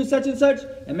 did you do such and such?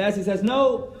 And Masi says,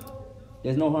 no.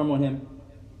 There's no harm on him.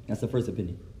 That's the first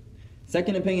opinion.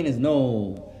 Second opinion is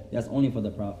no. That's only for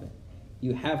the Prophet.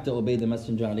 You have to obey the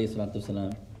Messenger alayhi salatu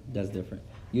wasalam. That's different.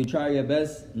 You try your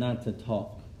best not to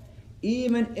talk.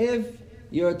 Even if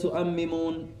you're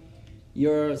tu'ammimun,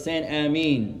 you're saying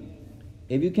Ameen.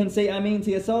 If you can say Ameen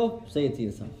to yourself, say it to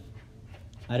yourself.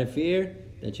 Out of fear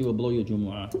that you will blow your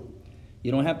Jumu'ah.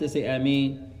 You don't have to say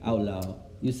Ameen out loud.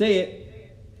 You say it.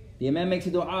 The Imam makes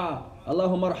a dua.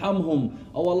 Allahumma arhamhum.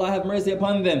 Oh Allah, have mercy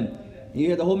upon them. You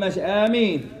hear the whole message,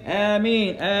 Ameen,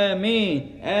 Ameen,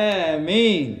 Ameen,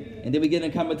 Ameen. And then we get in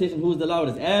a competition, who's the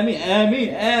loudest? Ameen,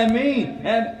 Ameen, Ameen,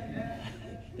 Ameen.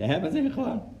 That happens in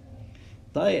Ikhwan.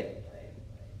 طيب,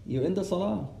 you're in the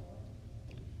salah.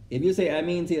 If you say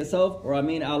Ameen to yourself or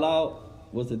Ameen out loud,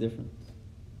 what's the difference?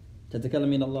 تتكلم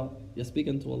من Allah. You're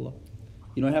speaking to Allah.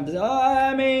 You don't have to say,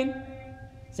 oh, Ameen.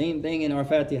 Same thing in our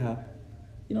Fatiha.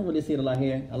 You don't really see it a lot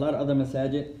here. A lot of other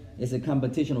masajid, it's a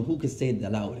competition of who can say the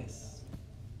loudest.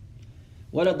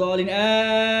 ولا ضالين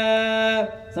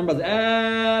some brothers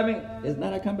Ameen. It's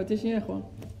not a competition, ya ikhwan.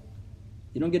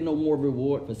 You don't get no more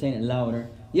reward for saying it louder.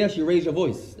 Yes, you raise your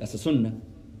voice. That's a sunnah.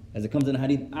 As it comes in the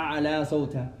hadith, أعلى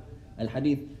صوتا.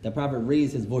 Al-hadith, the Prophet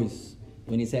raised his voice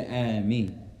when he said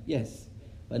Ameen. Yes,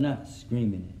 but not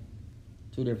screaming it.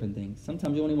 Two different things.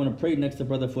 Sometimes you only want to pray next to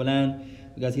Brother Fulan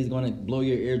because he's going to blow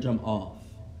your eardrum off.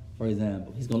 For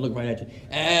example, he's going to look right at you.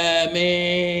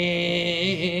 Ameen.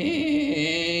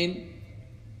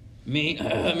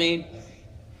 Ameen.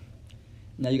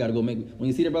 Now you got to go make, when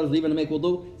you see the brothers leaving to make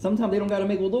wudu, sometimes they don't got to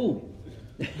make wudu.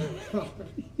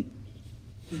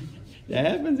 That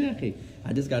happens, Yahi.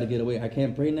 I just got to get away. I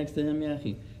can't pray next to him,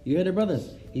 Yahi. You hear the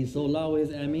brothers? He's so loud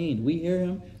as Ameen. We hear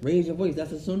him. Raise your voice.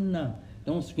 That's a sunnah.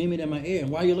 Don't scream it in my ear.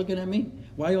 And why are you looking at me?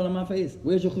 Why are you all in my face?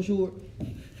 Where's your khushu'?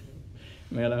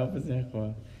 Man, I hope it's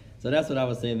Ikhwan. So that's what I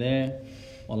would say there.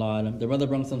 Wallahu alam. The brother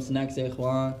brought some snacks,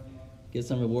 Ikhwan. Get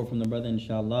some reward from the brother,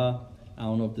 inshallah. I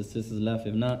don't know if the sisters left.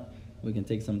 If not, we can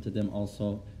take some to them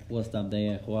also. We'll stop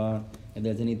there, Ikhwan. If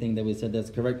there's anything that we said that's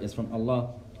correct, it's from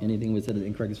Allah. Anything we said is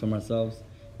incorrect is from ourselves.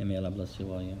 And may Allah bless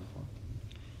you all, ya Ikhwan.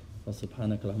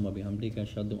 وسبحانك اللهم وبحمدك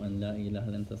أشهد أن لا إله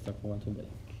إلا أنت أستغفرك وأتوب إليك.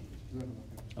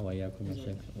 وإياكم يا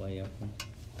شيخ وإياكم.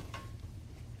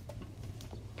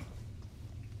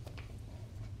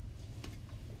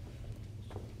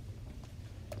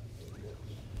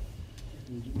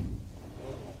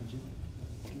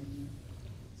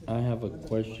 I have a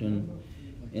question.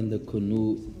 In the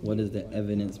kunut, what is the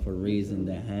evidence for raising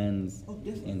the hands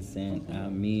and saying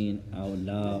Ameen out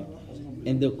loud?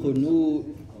 In the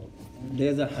kunut,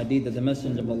 there's a hadith that the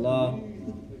Messenger of Allah,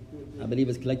 I believe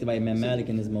it's collected by Imam Malik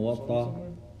in his Muwatta,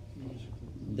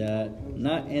 that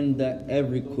not in the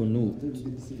every kunut.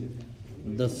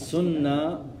 The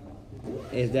sunnah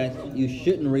is that you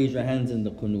shouldn't raise your hands in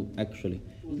the kunut, actually.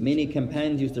 Many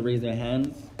companions used to raise their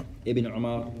hands. Ibn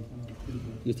Umar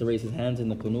used to raise his hands in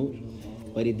the kunut,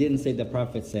 but he didn't say the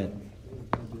Prophet said.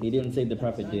 He didn't say the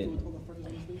Prophet did.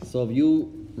 So if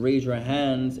you raise your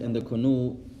hands in the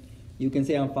kunut, You can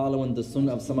say I'm following the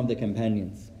sunnah of some of the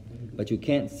companions, but you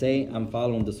can't say I'm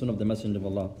following the sunnah of the Messenger of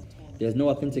Allah. There's no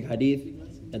authentic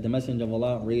hadith that the Messenger of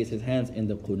Allah raised his hands in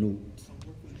the qunut.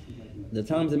 The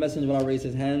times the Messenger of Allah raised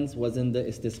his hands was in the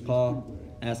istisqa,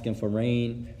 asking for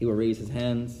rain. He would raise his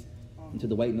hands until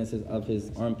the whitenesses of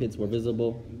his armpits were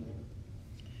visible.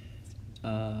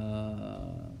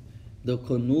 The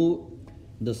qunut,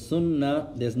 the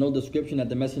sunnah, there's no description that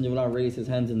the Messenger of Allah raised his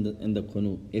hands in the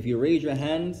qunut. If you raise your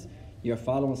hands, you're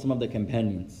following some of the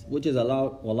companions, which is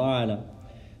allowed, wallahu alam,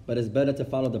 but it's better to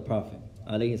follow the Prophet,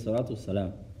 alayhi salatu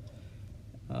wasalam.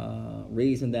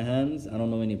 Raising the hands, I don't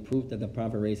know any proof that the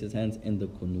Prophet raised his hands in the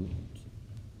qunut.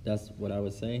 That's what I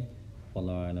would say,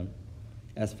 wallahu alam.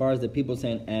 As far as the people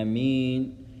saying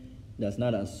Ameen, that's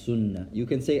not a sunnah. You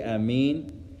can say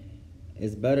Ameen.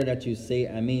 It's better that you say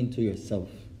Ameen to yourself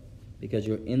because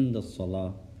you're in the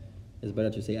salah. It's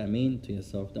better to say Ameen to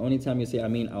yourself. The only time you say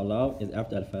Ameen out loud is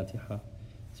after Al-Fatiha.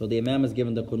 So the Imam is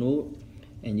given the qunut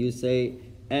and you say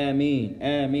Ameen,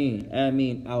 Ameen,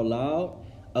 Ameen out loud.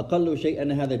 أقل شيء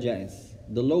أن هذا جائز.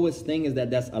 The lowest thing is that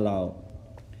that's allowed.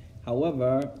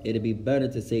 However, it'd be better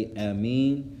to say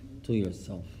Ameen to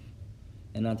yourself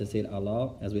and not to say it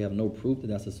aloud, as we have no proof that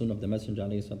that's the sunnah of the Messenger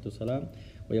عليه الصلاة والسلام.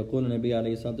 ويقول النبي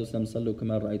عليه الصلاة والسلام صلوا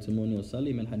كما رأيتموني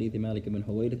أصلي من حديث مالك بن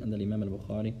حويرث عند الإمام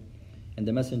البخاري. And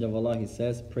the Messenger of Allah, he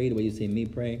says, pray the way you say me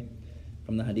pray,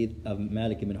 from the hadith of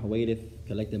Malik ibn Huwayrith,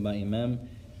 collected by Imam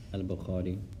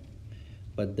Al-Bukhari.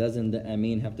 But doesn't the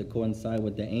Ameen have to coincide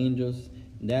with the angels?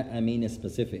 That Ameen is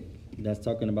specific. That's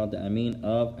talking about the Ameen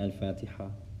of Al-Fatiha,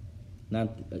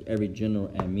 not every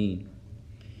general Ameen.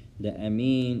 The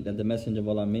Ameen that the Messenger of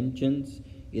Allah mentions,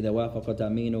 إذا وافق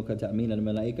تأمينك تأمين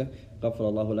الملائكة غفر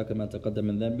الله لك ما تقدم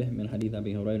من ذنبه من حديث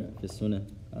أبي هريرة في السنة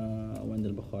وعند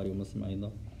البخاري ومسلم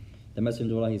أيضا. The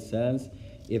Messenger of Allah, he says,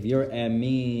 if your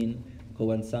Ameen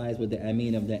coincides with the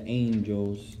Ameen of the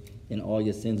angels, then all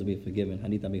your sins will be forgiven.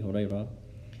 Hadith Abi Hurairah.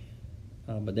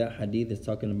 But that hadith is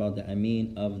talking about the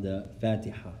Ameen of the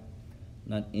Fatiha,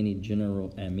 not any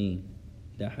general Ameen.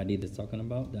 That hadith is talking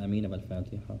about the Ameen of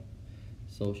Al-Fatiha.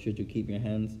 So should you keep your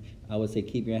hands? I would say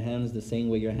keep your hands the same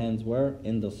way your hands were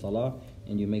in the salah,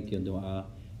 and you make your dua.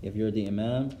 If you're the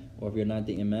Imam, or if you're not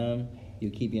the Imam, you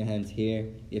keep your hands here.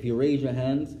 If you raise your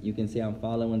hands, you can say I'm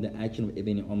following the action of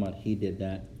Ibn Umar. He did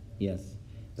that, yes.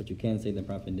 But you can't say the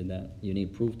Prophet did that. You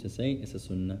need proof to say it's a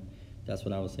sunnah. That's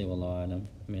what I would say, wallahu alam.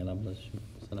 May Allah bless you.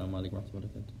 Assalamu alaikum wa rahmatullahi wa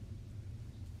barakatuh.